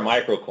there are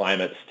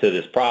microclimates to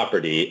this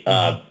property.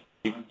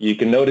 You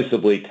can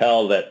noticeably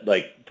tell that,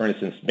 like, for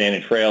instance,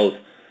 Bandon Trails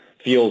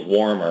feels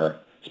warmer,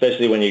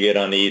 especially when you get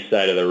on the east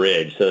side of the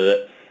ridge. So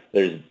that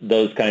there's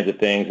those kinds of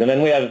things. And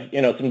then we have,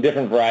 some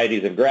different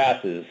varieties of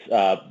grasses.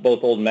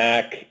 Both Old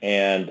Mac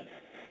and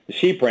the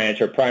Sheep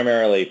Ranch are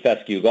primarily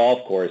fescue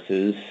golf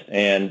courses,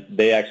 and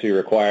they actually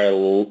require a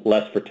little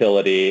less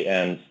fertility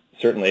and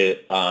certainly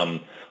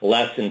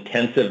less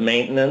intensive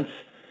maintenance,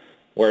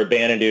 where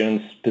Bandon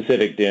Dunes,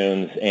 Pacific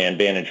Dunes, and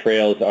Bandon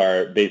Trails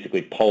are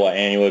basically POA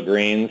annua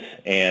greens,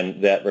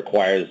 and that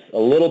requires a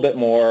little bit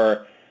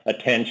more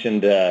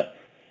attention to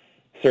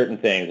certain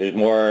things. There's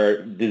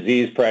more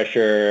disease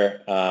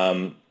pressure.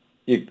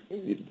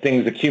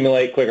 Things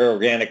accumulate quicker.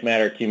 Organic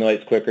matter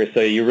accumulates quicker. So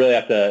you really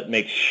have to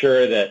make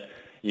sure that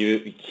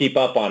you keep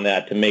up on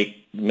that to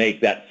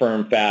make that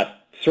firm, fast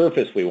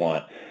surface we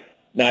want.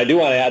 Now, I do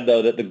want to add,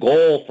 though, that the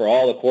goal for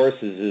all the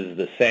courses is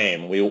the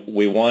same.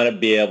 We want to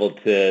be able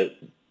to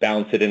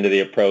bounce it into the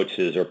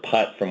approaches or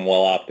putt from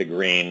well off the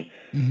green.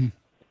 Mm-hmm.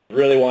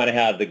 Really want to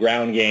have the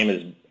ground game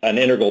as an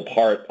integral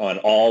part on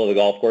all of the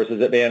golf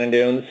courses at Bandon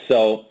Dunes.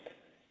 So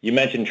you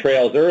mentioned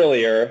Trails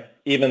earlier.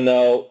 Even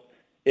though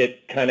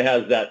it kind of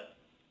has that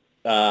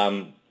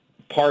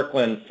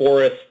parkland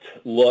forest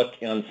look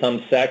on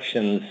some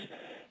sections,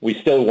 we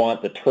still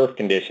want the turf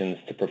conditions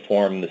to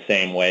perform the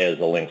same way as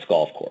a links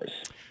golf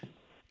course.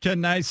 Ken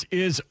Nice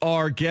is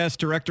our guest,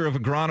 Director of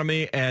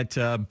Agronomy at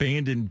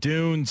Bandon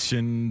Dunes,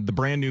 and the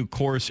brand new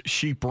course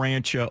Sheep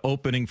Ranch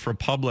opening for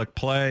public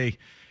play.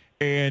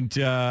 And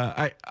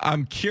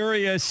I'm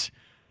curious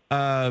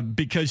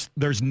because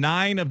there's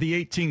 9 of the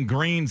 18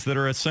 greens that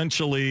are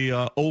essentially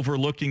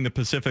overlooking the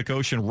Pacific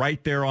Ocean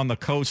right there on the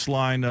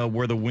coastline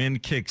where the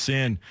wind kicks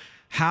in.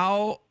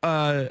 How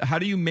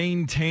do you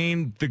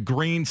maintain the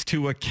greens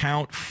to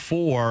account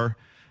for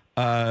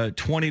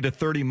 20 to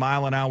 30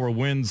 mile an hour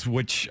winds,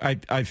 which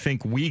I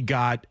think we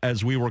got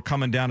as we were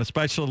coming down,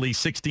 especially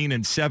 16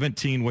 and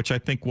 17, which I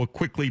think will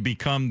quickly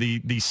become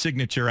the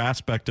signature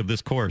aspect of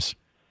this course?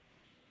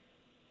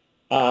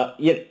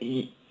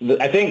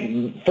 I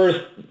think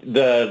first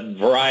the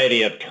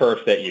variety of turf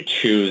that you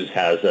choose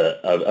has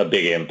a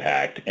big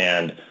impact,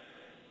 and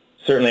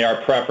certainly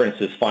our preference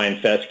is fine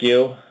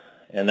fescue,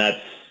 and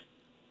that's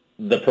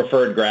the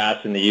preferred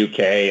grass in the UK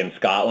and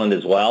Scotland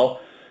as well.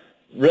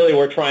 Really,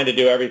 we're trying to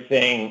do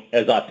everything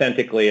as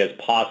authentically as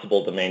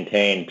possible to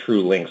maintain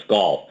true links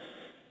golf.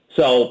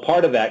 So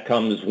part of that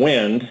comes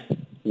wind,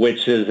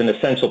 which is an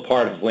essential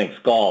part of links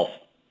golf.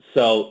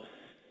 So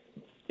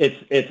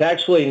it's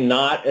actually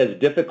not as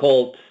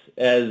difficult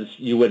as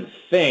you would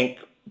think,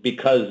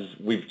 because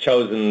we've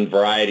chosen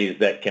varieties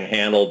that can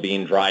handle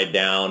being dried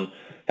down,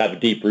 have a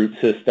deep root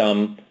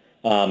system,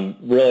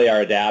 really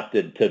are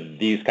adapted to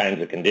these kinds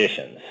of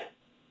conditions.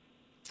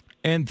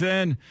 And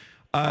then,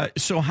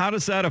 so how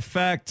does that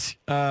affect,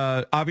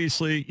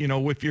 obviously,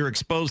 if you're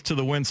exposed to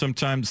the wind,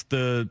 sometimes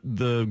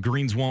the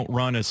greens won't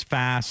run as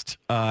fast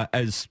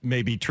as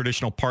maybe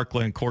traditional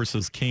parkland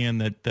courses can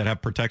that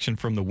have protection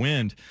from the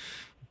wind.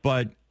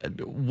 But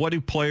what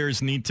do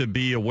players need to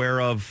be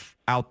aware of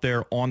out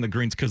there on the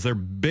greens? Because they're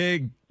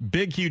big,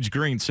 huge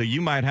greens. So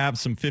you might have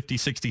some 50,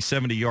 60,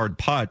 70-yard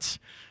putts,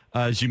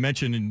 as you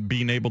mentioned, in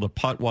being able to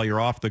putt while you're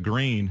off the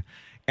green.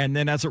 And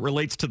then as it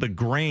relates to the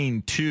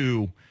grain,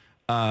 too,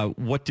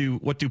 what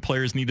do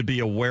players need to be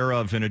aware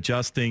of in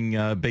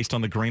adjusting based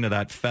on the grain of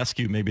that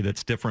fescue, maybe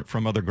that's different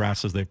from other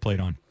grasses they've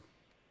played on?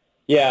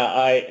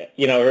 Yeah,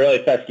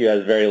 really fescue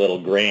has very little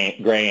grain.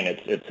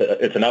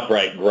 It's an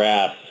upright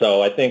grass.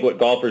 So I think what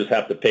golfers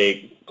have to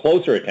pay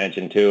closer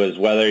attention to is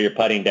whether you're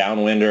putting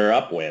downwind or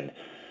upwind.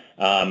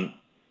 A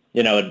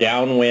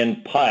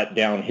downwind putt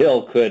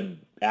downhill could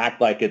act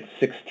like it's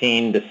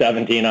 16 to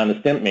 17 on the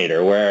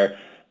Stimpmeter, where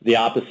the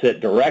opposite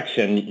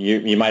direction,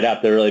 you might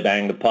have to really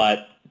bang the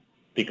putt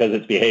because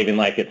it's behaving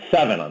like it's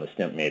 7 on the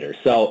Stimpmeter.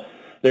 So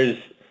there's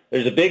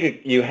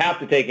you have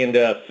to take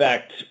into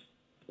effect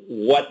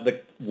what the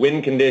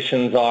wind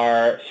conditions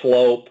are,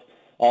 slope,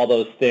 all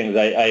those things.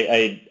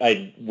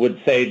 I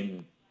would say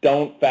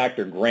don't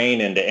factor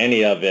grain into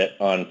any of it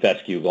on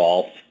fescue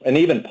golf and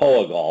even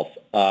POA golf.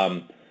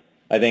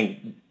 I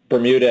think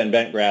Bermuda and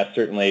bentgrass,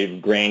 certainly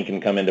grain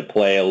can come into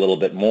play a little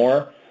bit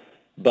more,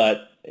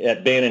 but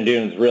at Bandon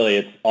Dunes, really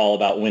it's all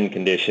about wind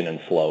condition and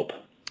slope.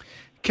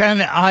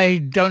 Ken, I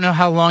don't know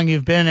how long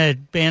you've been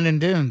at Bandon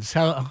Dunes.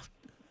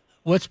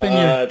 What's been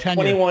your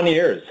tenure? 21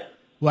 years.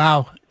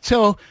 Wow.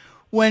 So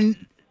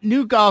when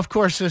new golf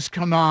courses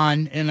come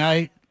on, and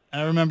I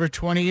remember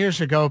 20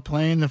 years ago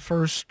playing the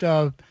first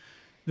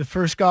the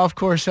first golf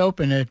course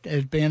open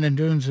at Bandon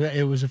Dunes.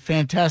 It was a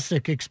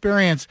fantastic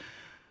experience,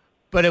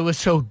 but it was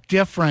so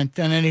different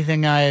than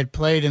anything I had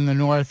played in the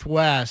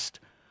Northwest.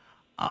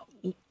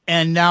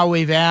 And now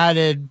we've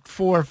added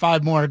 4 or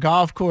 5 more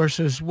golf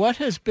courses. What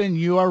has been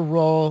your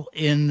role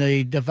in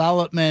the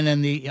development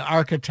and the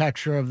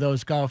architecture of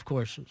those golf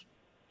courses?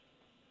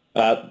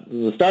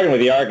 Starting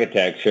with the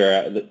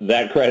architecture,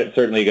 that credit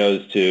certainly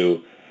goes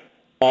to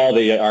all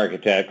the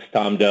architects,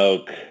 Tom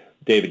Doak,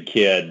 David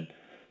Kidd,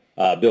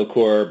 Bill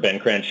Coore, Ben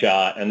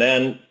Crenshaw, and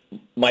then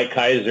Mike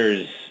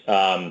Kaiser's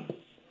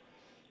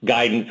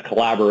guidance,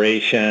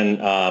 collaboration.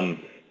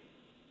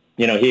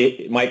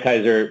 Mike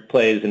Kaiser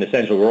plays an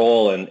essential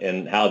role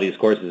in how these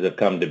courses have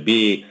come to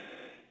be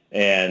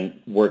and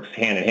works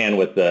hand in hand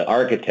with the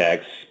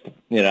architects,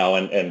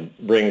 and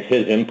brings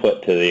his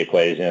input to the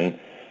equation.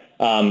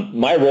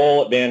 My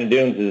role at Bandon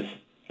Dunes is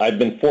I've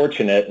been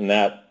fortunate in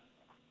that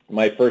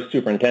my first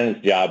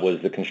superintendent's job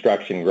was the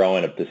construction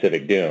growing of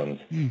Pacific Dunes.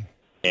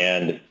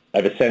 And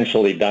I've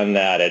essentially done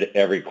that at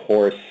every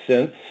course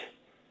since.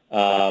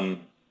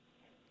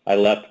 I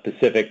left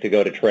Pacific to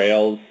go to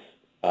Trails,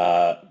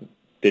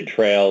 did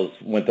Trails,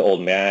 went to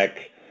Old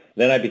Mac.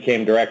 Then I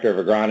became director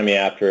of agronomy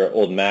after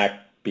Old Mac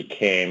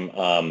became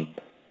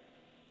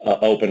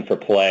open for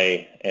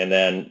play. And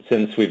then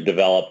since we've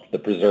developed the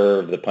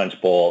Preserve, the Punch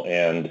Bowl,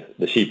 and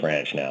the Sheep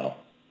Ranch now.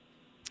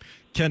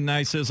 Ken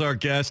Nice is our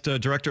guest,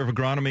 director of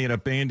agronomy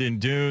at Bandon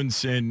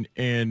Dunes.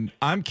 And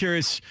I'm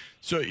curious,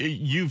 so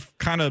you've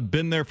kind of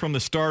been there from the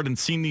start and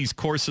seen these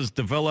courses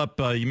develop.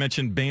 You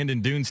mentioned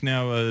Bandon Dunes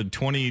now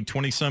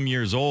 20 some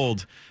years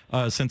old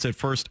since it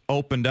first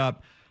opened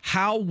up.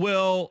 How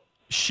will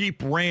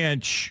Sheep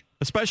Ranch,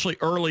 especially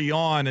early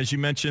on, as you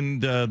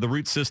mentioned, the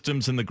root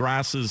systems and the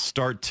grasses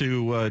start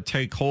to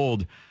take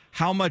hold,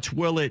 how much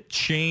will it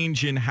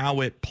change in how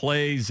it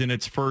plays in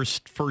its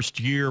first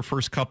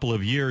couple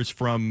of years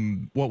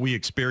from what we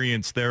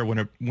experienced there when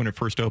it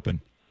first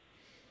opened?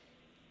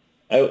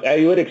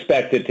 I would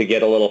expect it to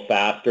get a little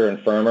faster and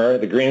firmer.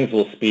 The greens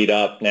will speed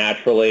up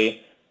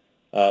naturally.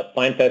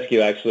 Fine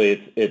fescue,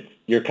 actually,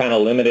 you're kind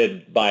of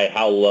limited by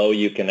how low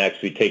you can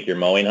actually take your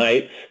mowing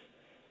heights.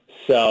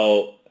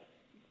 So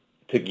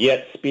to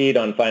get speed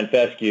on fine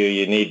fescue,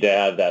 you need to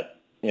have that,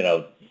 be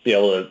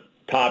able to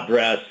top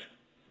dress,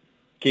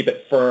 keep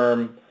it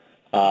firm.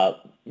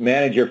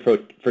 Manage your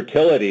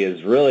fertility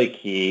is really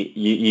key.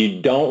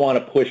 You don't want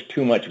to push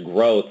too much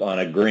growth on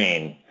a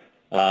green.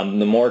 The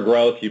more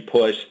growth you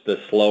push,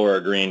 the slower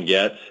a green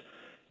gets.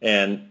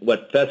 And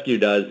what fescue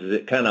does is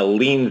it kind of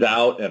leans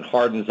out and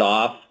hardens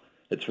off.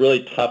 It's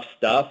really tough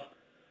stuff.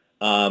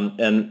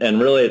 And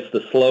really it's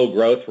the slow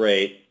growth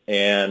rate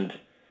and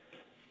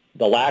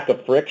the lack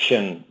of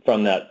friction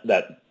from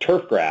that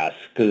turf grass,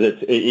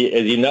 because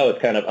as you know, it's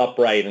kind of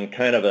upright and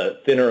kind of a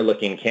thinner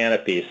looking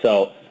canopy.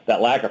 So that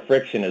lack of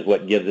friction is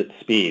what gives it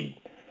speed.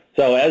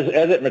 So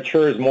as it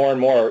matures more and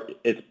more,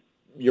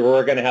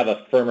 you're going to have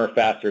a firmer,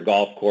 faster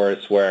golf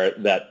course where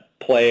that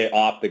play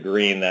off the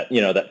green, that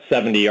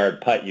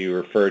 70-yard putt you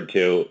referred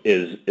to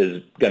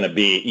is going to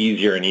be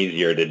easier and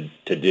easier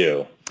to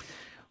do.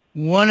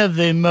 One of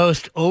the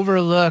most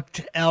overlooked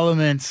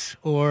elements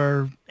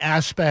or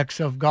aspects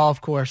of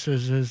golf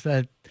courses is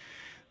that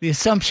the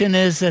assumption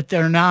is that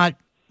they're not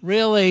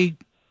really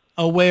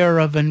aware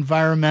of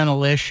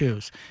environmental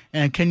issues.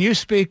 And can you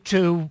speak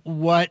to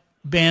what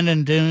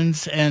Bandon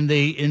Dunes and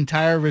the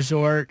entire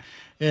resort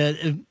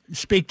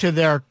speak to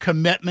their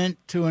commitment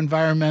to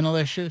environmental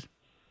issues?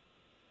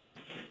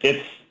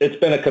 It's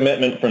been a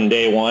commitment from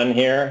day one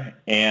here,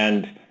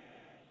 and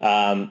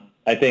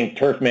I think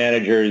turf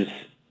managers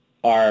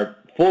are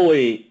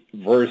fully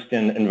versed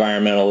in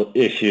environmental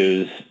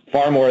issues,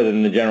 far more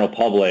than the general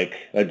public,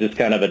 just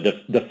kind of a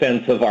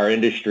defense of our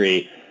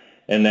industry,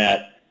 in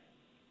that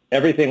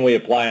everything we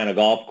apply on a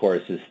golf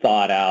course is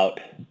thought out.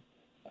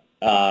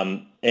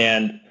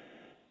 And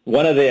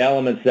one of the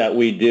elements that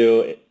we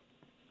do,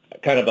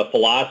 kind of a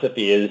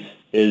philosophy,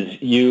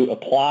 is you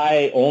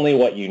apply only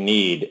what you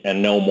need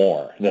and no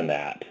more than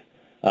that.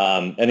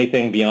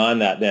 Anything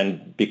beyond that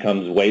then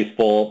becomes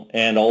wasteful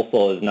and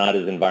also is not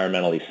as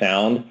environmentally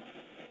sound.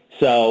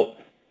 So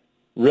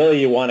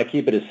really you want to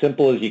keep it as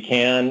simple as you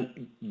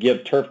can,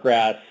 give turf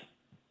grass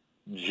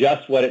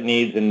just what it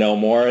needs and no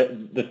more.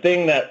 The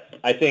thing that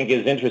I think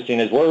is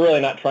interesting is we're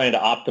really not trying to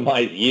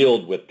optimize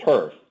yield with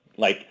turf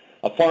like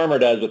a farmer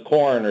does with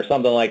corn or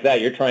something like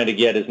that. You're trying to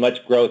get as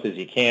much growth as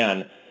you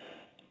can.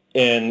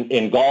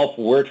 In golf,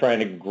 we're trying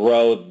to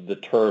grow the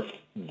turf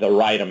the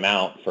right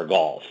amount for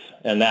golf.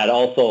 And that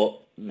also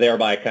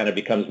thereby kind of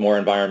becomes more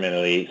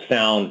environmentally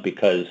sound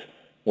because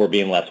we're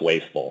being less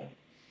wasteful.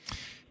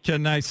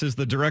 Ken Nice is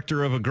the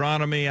director of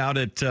agronomy out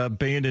at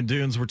Bandon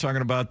Dunes. We're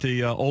talking about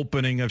the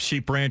opening of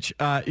Sheep Ranch.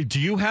 Do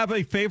you have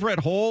a favorite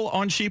hole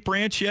on Sheep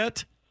Ranch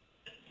yet?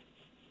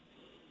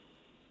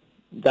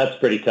 That's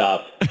pretty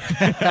tough.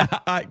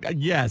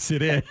 Yes,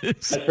 it is.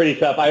 That's pretty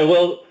tough. I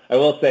will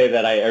say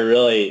that I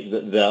really,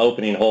 the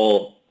opening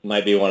hole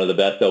might be one of the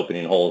best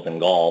opening holes in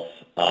golf.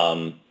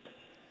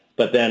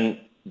 But then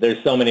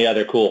there's so many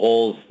other cool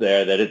holes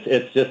there that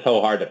it's just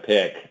so hard to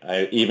pick.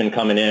 Even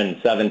coming in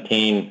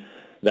 17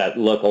 that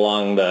look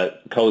along the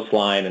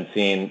coastline and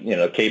seeing,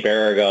 Cape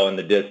Arago in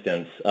the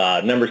distance.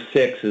 Number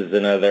 6 is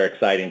another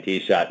exciting tee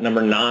shot.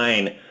 Number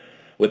 9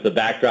 with the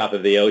backdrop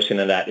of the ocean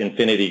and that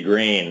infinity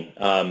green.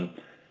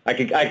 I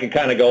could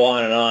kind of go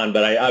on,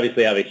 but I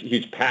obviously have a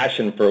huge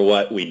passion for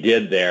what we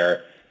did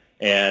there.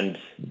 And,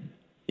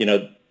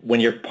 when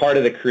you're part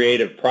of the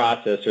creative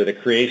process or the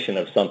creation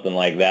of something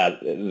like that,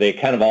 they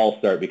kind of all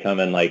start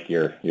becoming like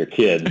your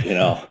kids,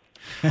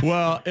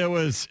 Well, it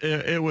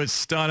was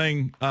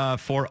stunning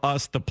for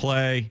us to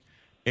play,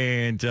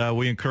 and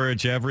we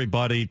encourage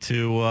everybody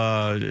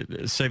to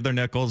save their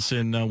nickels,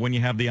 and when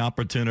you have the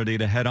opportunity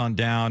to head on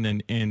down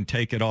and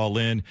take it all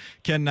in.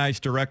 Ken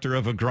Nice, Director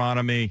of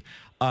Agronomy,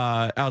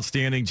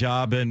 outstanding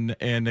job,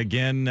 and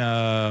again,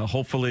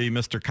 hopefully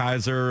Mr.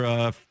 Kaiser,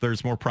 if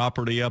there's more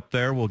property up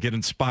there, will get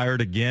inspired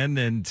again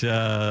and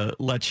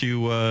let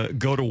you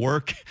go to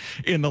work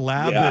in the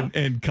lab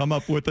and come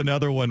up with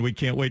another one. We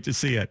can't wait to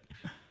see it.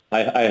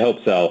 I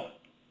hope so.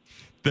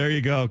 There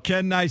you go.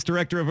 Ken Nice,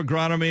 Director of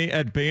Agronomy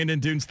at Bandon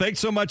Dunes. Thanks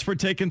so much for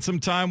taking some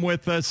time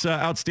with us.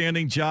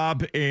 Outstanding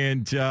job,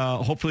 and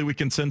hopefully we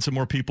can send some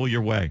more people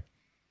your way.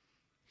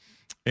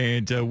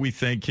 And we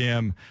thank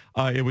him.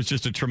 It was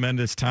just a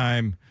tremendous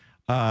time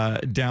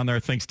down there.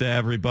 Thanks to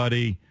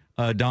everybody.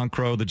 Don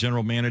Crow, the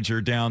general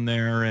manager down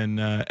there, and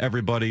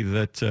everybody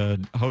that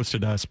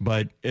hosted us.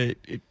 But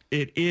it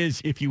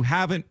is, if you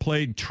haven't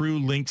played true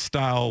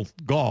link-style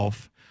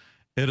golf,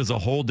 it is a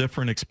whole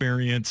different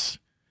experience.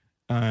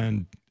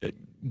 And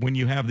when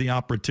you have the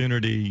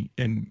opportunity,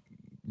 and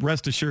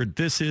rest assured,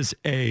 this is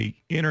a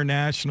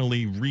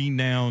internationally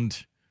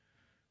renowned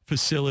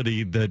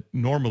facility that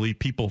normally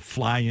people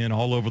fly in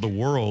all over the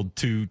world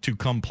to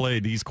come play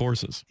these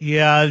courses.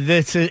 Yeah,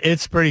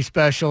 it's pretty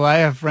special. I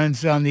have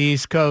friends on the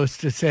East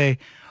Coast that say,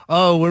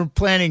 oh, we're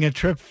planning a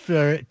trip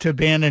to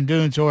Bandon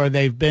Dunes, or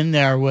they've been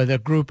there with a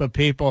group of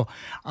people.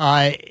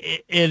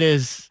 It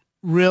is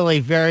really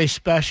very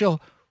special.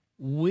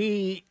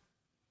 I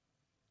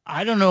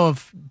don't know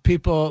if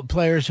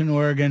players in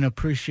Oregon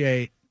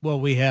appreciate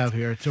what we have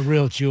here. It's a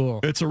real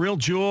jewel. It's a real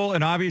jewel,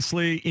 and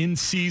obviously in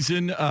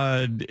season,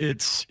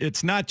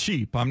 it's not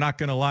cheap. I'm not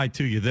going to lie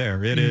to you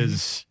there. It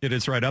is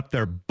right up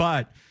there.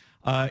 But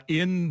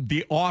in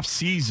the off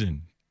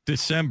season,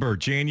 December,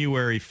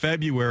 January,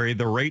 February,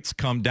 the rates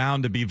come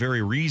down to be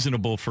very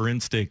reasonable for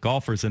in-state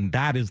golfers, and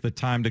that is the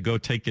time to go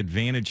take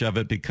advantage of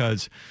it,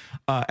 because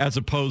as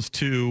opposed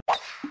to...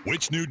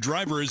 Which new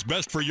driver is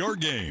best for your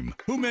game?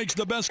 Who makes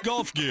the best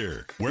golf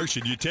gear? Where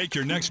should you take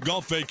your next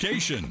golf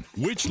vacation?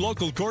 Which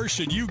local course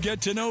should you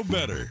get to know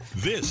better?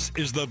 This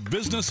is the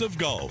Business of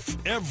Golf,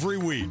 every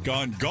week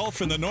on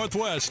Golf in the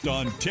Northwest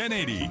on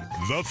 1080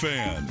 The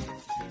Fan.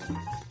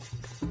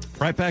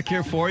 Right back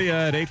here for you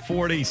at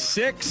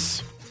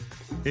 8:46.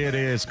 It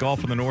is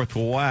Golf in the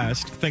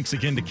Northwest. Thanks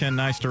again to Ken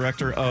Nice,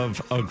 Director of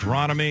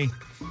Agronomy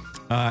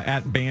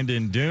at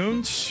Bandon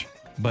Dunes.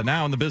 But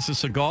now in the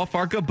business of golf,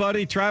 our good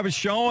buddy Travis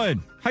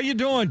Schoen. How you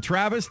doing,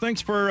 Travis?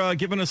 Thanks for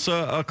giving us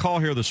a call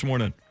here this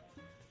morning.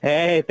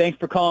 Hey, thanks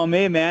for calling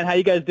me, man. How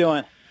you guys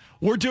doing?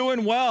 We're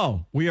doing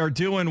well. We are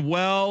doing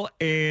well,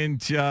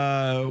 and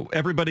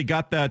everybody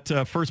got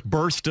that first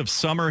burst of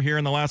summer here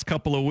in the last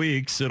couple of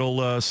weeks.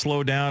 It'll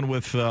slow down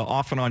with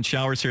off and on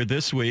showers here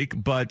this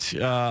week, but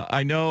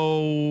I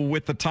know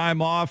with the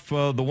time off,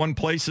 the one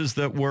places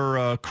that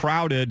were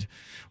crowded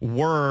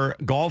were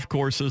golf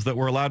courses that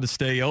were allowed to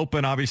stay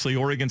open. Obviously,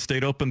 Oregon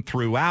stayed open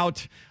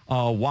throughout.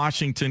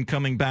 Washington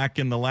coming back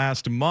in the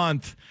last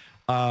month.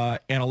 And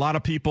a lot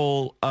of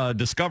people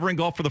discovering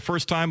golf for the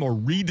first time or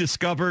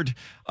rediscovered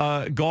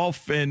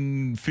golf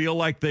and feel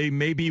like they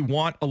maybe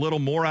want a little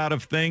more out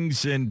of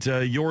things. And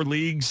your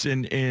leagues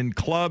and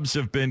clubs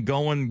have been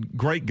going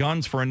great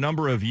guns for a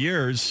number of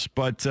years,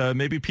 but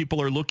maybe people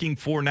are looking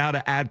for now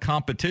to add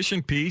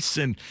competition piece.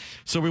 And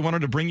so we wanted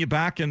to bring you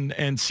back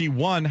and see,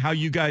 one, how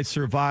you guys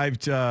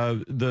survived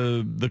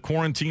the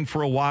quarantine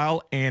for a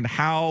while, and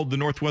how the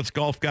Northwest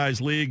Golf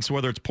Guys leagues,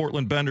 whether it's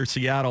Portland, Bend, or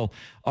Seattle,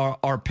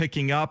 are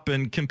picking up,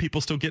 and can people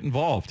still get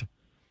involved?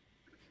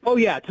 Oh,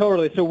 yeah,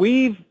 totally. So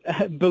believe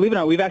it or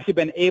not, we've actually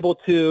been able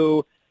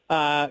to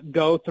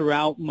go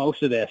throughout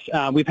most of this.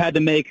 We've had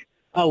to make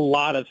a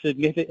lot of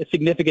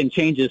significant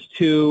changes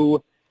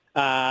to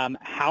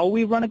how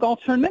we run a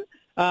golf tournament.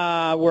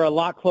 We're a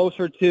lot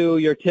closer to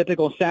your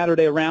typical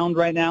Saturday round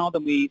right now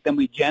than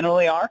we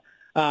generally are.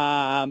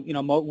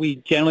 We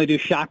generally do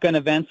shotgun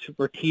events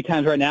for tee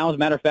times right now. As a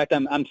matter of fact,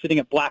 I'm sitting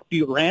at Black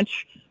Butte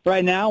Ranch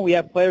right now. We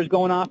have players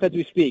going off as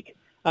we speak.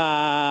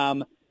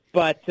 But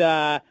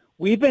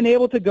we've been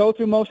able to go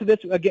through most of this.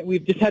 Again,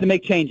 we've just had to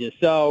make changes.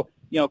 So,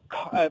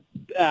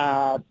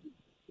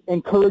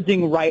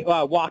 encouraging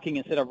walking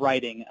instead of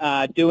writing,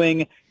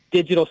 doing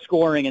digital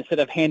scoring instead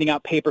of handing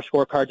out paper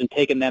scorecards and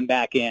taking them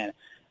back in,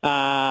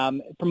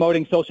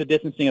 promoting social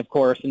distancing, of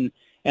course, and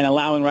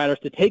allowing riders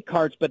to take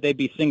carts, but they'd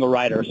be single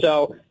rider.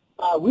 So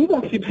we've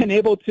actually been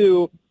able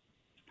to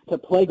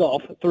play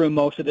golf through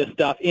most of this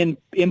stuff in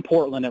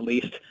Portland, at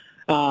least.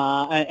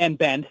 and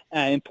Bend.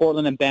 In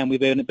Portland and Bend, we've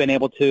been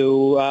able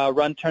to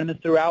run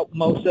tournaments throughout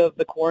most of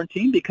the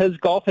quarantine because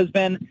golf has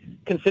been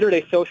considered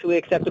a socially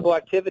acceptable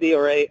activity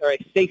or a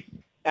safe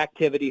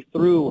activity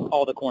through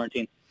all the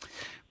quarantine.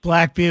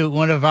 Black Butte,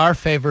 one of our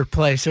favorite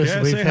places.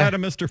 Yeah, say hi to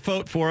Mr.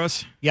 Fote for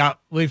us. Yeah,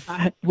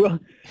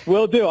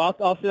 We'll do.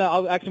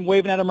 I'll actually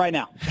waving at him right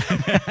now.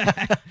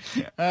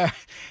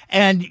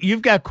 And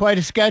you've got quite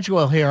a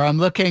schedule here. I'm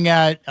looking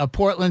at a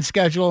Portland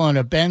schedule and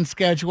a Bend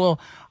schedule.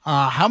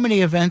 How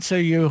many events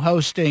are you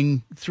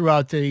hosting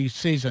throughout the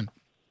season?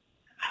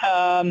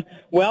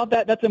 Well,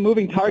 that's a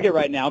moving target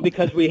right now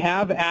because we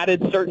have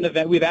added certain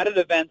events. We've added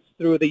events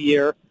through the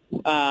year,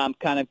 kind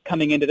of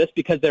coming into this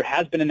because there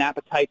has been an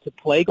appetite to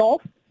play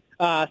golf.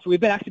 So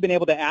we've actually been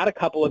able to add a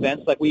couple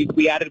events. Like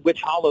we added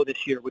Witch Hollow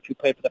this year, which we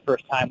played for the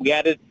first time. We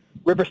added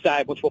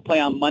Riverside, which we'll play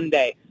on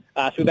Monday.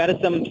 So we've added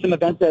some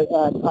events at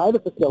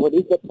private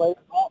facilities that players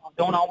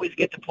don't always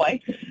get to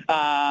play.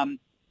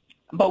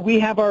 But we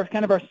have our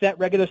set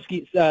regular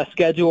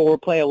schedule. We'll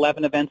play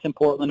 11 events in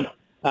Portland.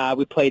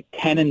 We played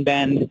 10 in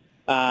Bend.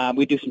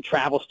 We do some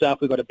travel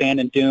stuff. We go to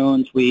Bandon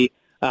Dunes. We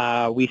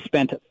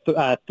spent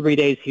 3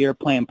 days here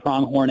playing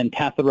Pronghorn and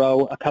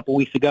Tetherow a couple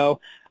weeks ago.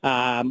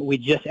 We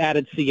just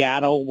added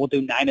Seattle. We'll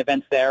do 9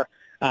 events there.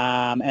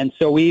 And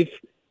so we've,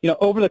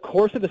 over the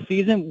course of the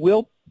season,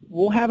 we'll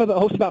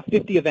host about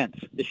 50 events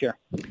this year.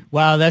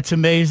 Wow, that's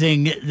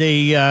amazing.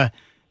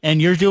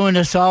 And you're doing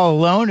this all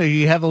alone, or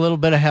you have a little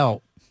bit of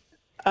help?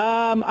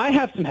 I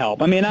have some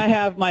help. I mean, I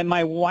have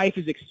my wife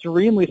is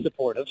extremely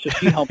supportive, so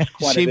she helps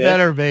quite a bit. She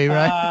better be,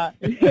 right?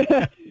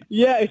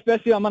 Yeah,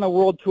 especially I'm on a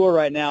world tour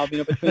right now,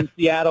 between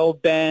Seattle,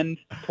 Bend,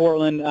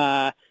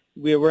 Portland.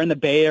 We're in the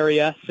Bay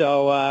Area,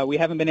 so we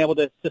haven't been able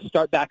to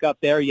start back up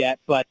there yet,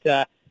 but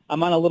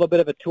I'm on a little bit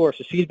of a tour,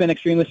 so she's been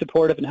extremely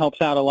supportive and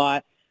helps out a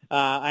lot.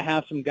 I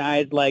have some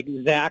guys like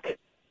Zach,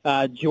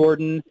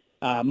 Jordan,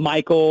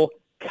 Michael,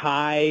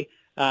 Kai,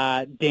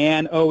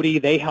 Dan, Odie,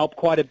 they help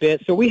quite a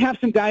bit. So we have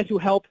some guys who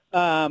help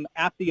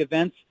at the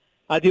events.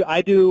 I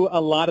do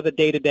a lot of the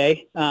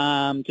day-to-day,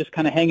 just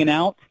kind of hanging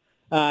out.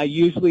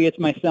 Usually it's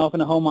myself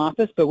in a home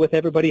office, but with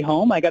everybody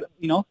home, I got,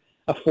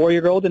 a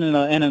 4-year-old and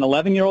an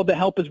 11-year-old to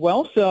help as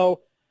well. So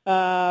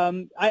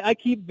I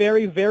keep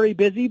very, very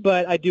busy,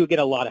 but I do get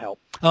a lot of help.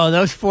 Oh,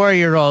 those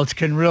 4-year-olds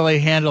can really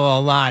handle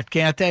a lot,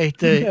 can't they?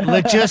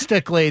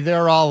 Logistically,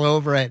 they're all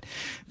over it.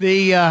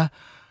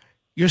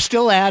 You're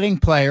still adding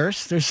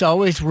players. There's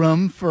always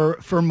room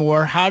for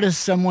more. How does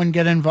someone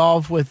get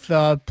involved with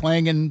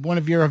playing in one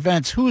of your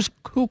events?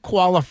 Who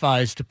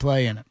qualifies to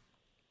play in it?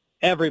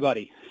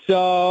 Everybody.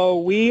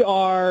 So we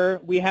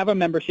have a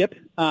membership,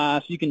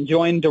 so you can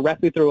join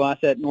directly through us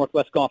at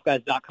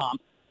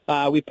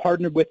northwestgolfguys.com. We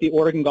partnered with the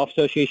Oregon Golf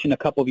Association a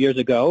couple of years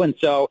ago, and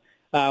so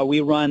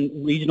we run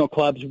regional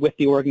clubs with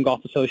the Oregon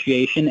Golf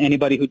Association.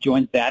 Anybody who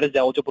joins that is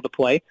eligible to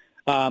play.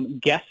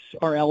 Guests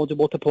are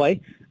eligible to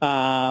play.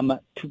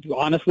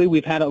 Honestly,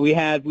 we've had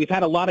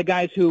a lot of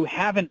guys who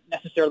haven't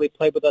necessarily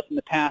played with us in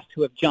the past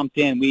who have jumped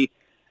in.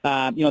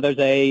 There's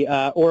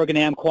a Oregon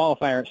Am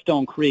qualifier at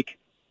Stone Creek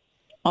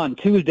on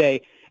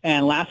Tuesday,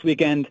 and last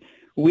weekend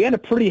we had a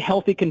pretty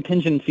healthy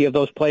contingency of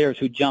those players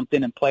who jumped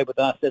in and played with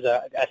us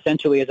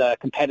essentially as a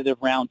competitive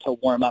round to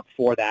warm up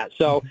for that.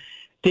 So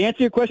to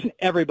answer your question,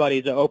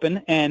 everybody's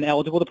open and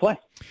eligible to play.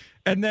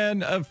 And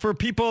then for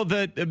people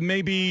that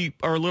maybe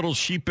are a little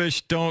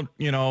sheepish,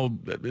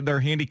 their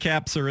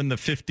handicaps are in the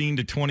 15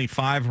 to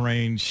 25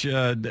 range,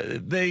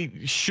 they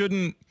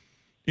shouldn't,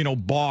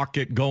 balk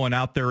at going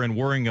out there and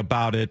worrying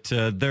about it.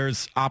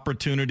 There's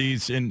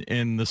opportunities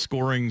in the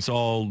scorings,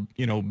 all,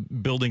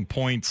 building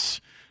points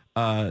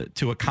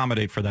to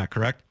accommodate for that,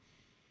 correct?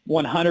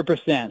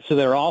 100%. So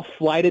they're all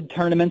flighted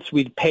tournaments.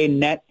 We pay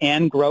net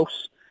and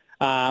gross.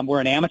 We're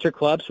an amateur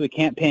club, so we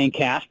can't pay in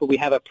cash, but we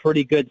have a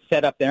pretty good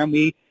setup there. And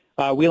we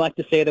like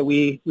to say that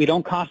we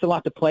don't cost a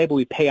lot to play, but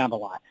we pay out a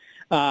lot.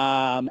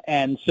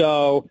 And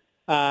so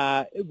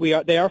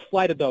they are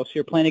flighted, though, so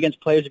you're playing against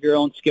players of your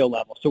own skill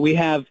level. So we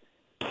have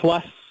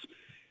plus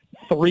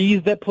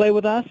 3s that play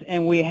with us,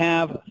 and we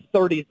have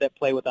 30s that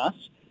play with us.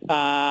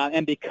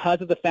 And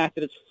because of the fact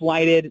that it's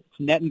flighted, it's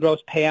net and gross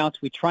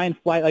payouts, we try and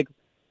flight. Like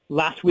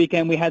last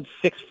weekend, we had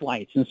 6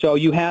 flights. And so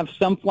you have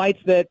some flights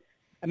that,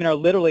 are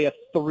literally a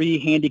 3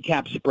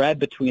 handicap spread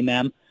between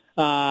them.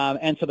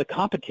 And so the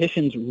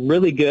competition's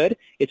really good.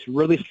 It's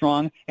really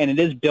strong, and it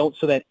is built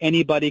so that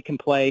anybody can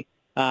play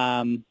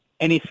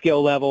any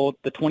skill level.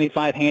 The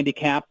 25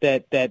 handicap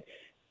that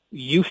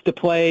used to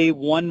play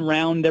 1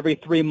 round every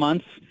 3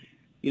 months,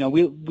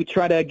 we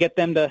try to get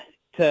them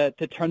to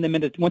turn them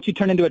into, once you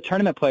turn into a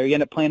tournament player, you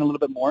end up playing a little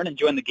bit more and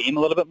enjoying the game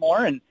a little bit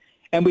more,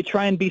 and we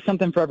try and be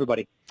something for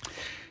everybody.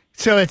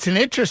 So it's an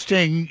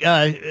interesting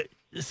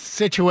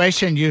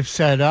situation you've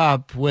set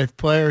up with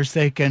players.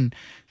 They're kind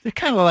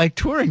of like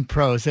touring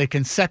pros. They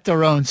can set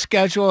their own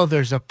schedule.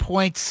 There's a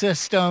point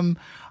system.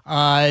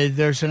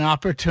 There's an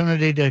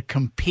opportunity to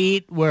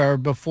compete where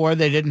before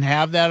they didn't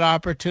have that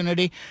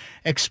opportunity.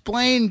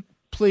 Explain,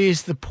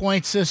 please, the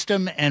point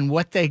system and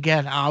what they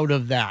get out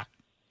of that.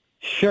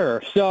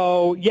 Sure.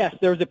 So, yes,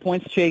 there's a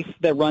points chase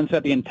that runs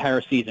throughout the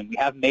entire season. We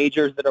have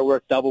majors that are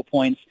worth double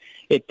points.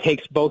 It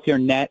takes both your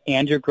net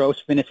and your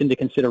gross finish into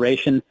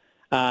consideration.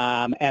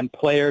 And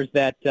players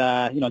that,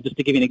 just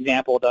to give you an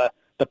example, the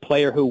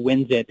player who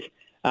wins it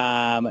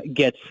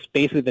gets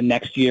basically the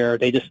next year.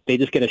 They just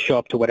get to show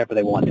up to whatever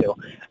they want to.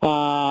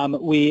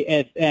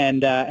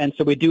 And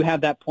so we do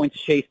have that points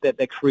chase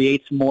that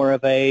creates more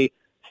of a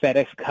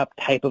FedEx Cup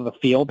type of a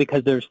feel,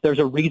 because there's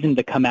a reason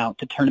to come out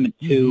to tournament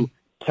 2,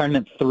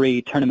 tournament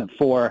 3, tournament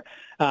 4,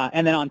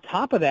 and then on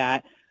top of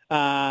that,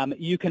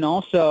 you can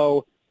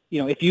also,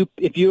 if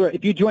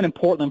you join in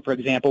Portland, for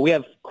example, we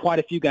have quite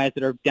a few guys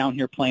that are down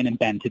here playing in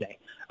Bend today.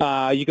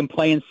 You can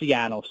play in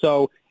Seattle.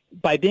 So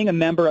by being a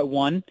member at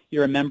one,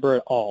 you're a member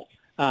at all.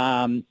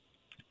 And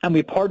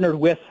we partnered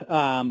with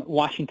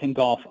Washington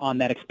Golf on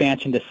that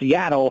expansion to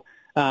Seattle.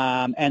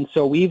 And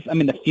so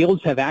the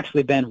fields have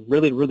actually been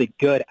really, really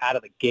good out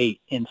of the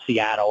gate in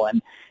Seattle.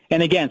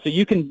 And again, so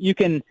you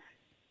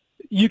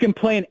can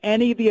play in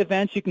any of the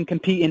events. You can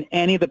compete in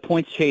any of the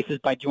points chases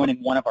by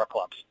joining one of our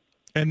clubs.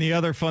 And the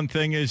other fun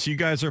thing is you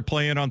guys are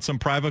playing on some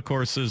private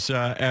courses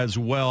as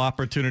well,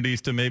 opportunities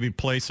to maybe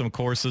play some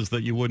courses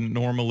that you wouldn't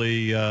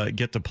normally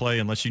get to play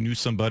unless you knew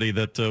somebody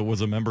that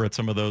was a member at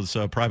some of those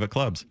private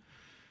clubs.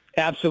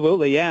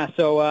 Absolutely, yeah.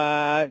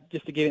 So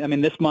just to give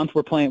you, this month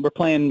we're playing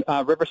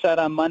Riverside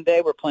on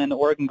Monday. We're playing the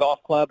Oregon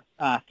Golf Club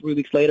 3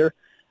 weeks later.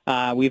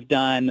 We've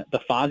done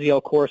the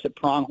Fazio course at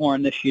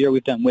Pronghorn this year.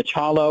 We've done Witch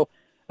Hollow.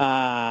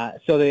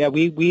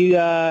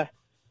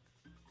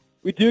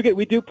 We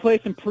do play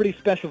some pretty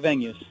special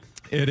venues.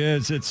 It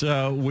is. It's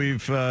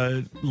we've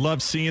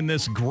loved seeing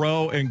this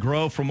grow and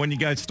grow from when you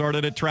guys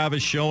started at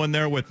Travis showing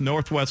there with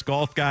Northwest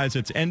Golf Guys.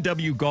 It's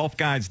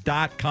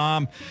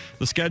nwgolfguys.com.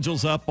 The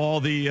schedule's up,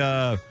 all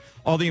the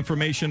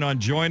information on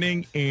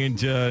joining,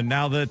 and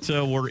now that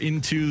we're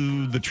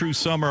into the true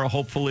summer,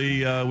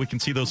 hopefully we can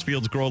see those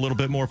fields grow a little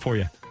bit more for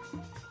you.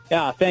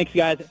 Yeah, thanks,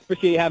 guys.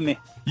 Appreciate you having me.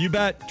 You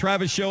bet.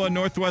 Travis Show and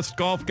Northwest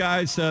Golf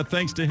Guys.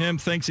 Thanks to him.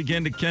 Thanks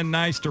again to Ken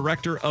Nice,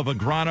 Director of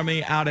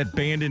Agronomy out at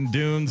Bandon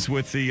Dunes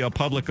with the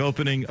public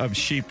opening of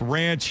Sheep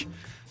Ranch.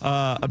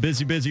 A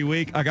busy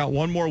week. I got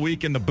one more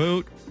week in the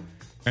boot,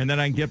 and then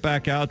I can get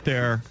back out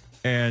there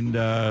and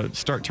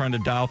start trying to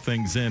dial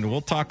things in.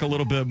 We'll talk a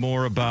little bit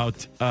more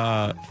about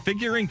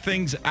figuring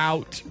things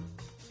out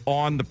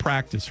on the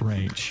practice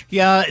range.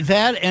 Yeah,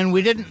 that, and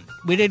we didn't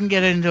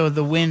get into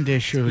the wind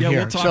issue here.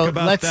 We'll talk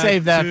about let's that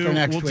save that too. for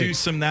next week. We'll do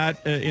some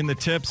that in the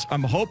tips.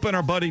 I'm hoping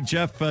our buddy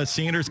Jeff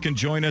Sanders can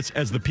join us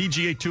as the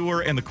PGA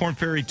Tour and the Korn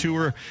Ferry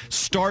Tour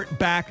start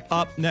back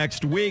up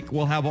next week.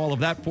 We'll have all of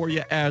that for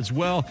you as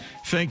well.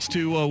 Thanks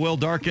to Will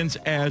Darkins.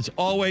 As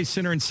always,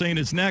 Sinner and Saint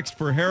is next.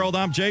 For Harold,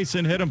 I'm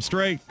Jason. Hit 'em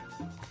straight.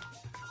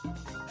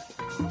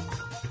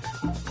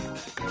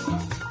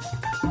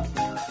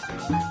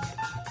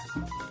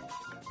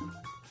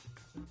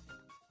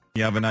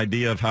 You have an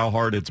idea of how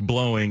hard it's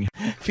blowing.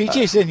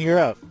 PJ's in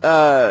Europe.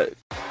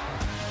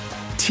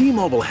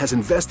 T-Mobile has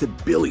invested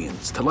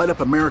billions to light up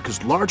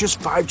America's largest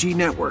 5G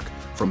network,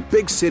 from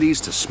big cities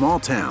to small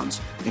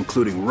towns,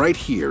 including right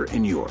here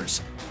in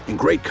yours. And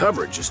great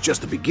coverage is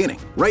just the beginning.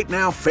 Right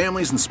now,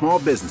 families and small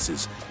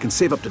businesses can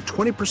save up to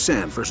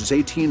 20% versus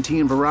AT&T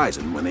and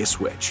Verizon when they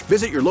switch.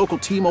 Visit your local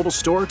T-Mobile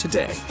store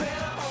today.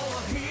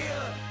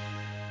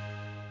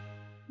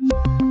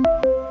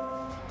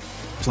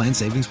 Plan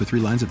savings with 3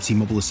 lines of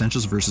T-Mobile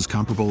Essentials versus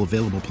comparable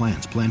available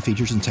plans. Plan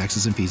features and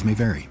taxes and fees may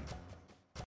vary.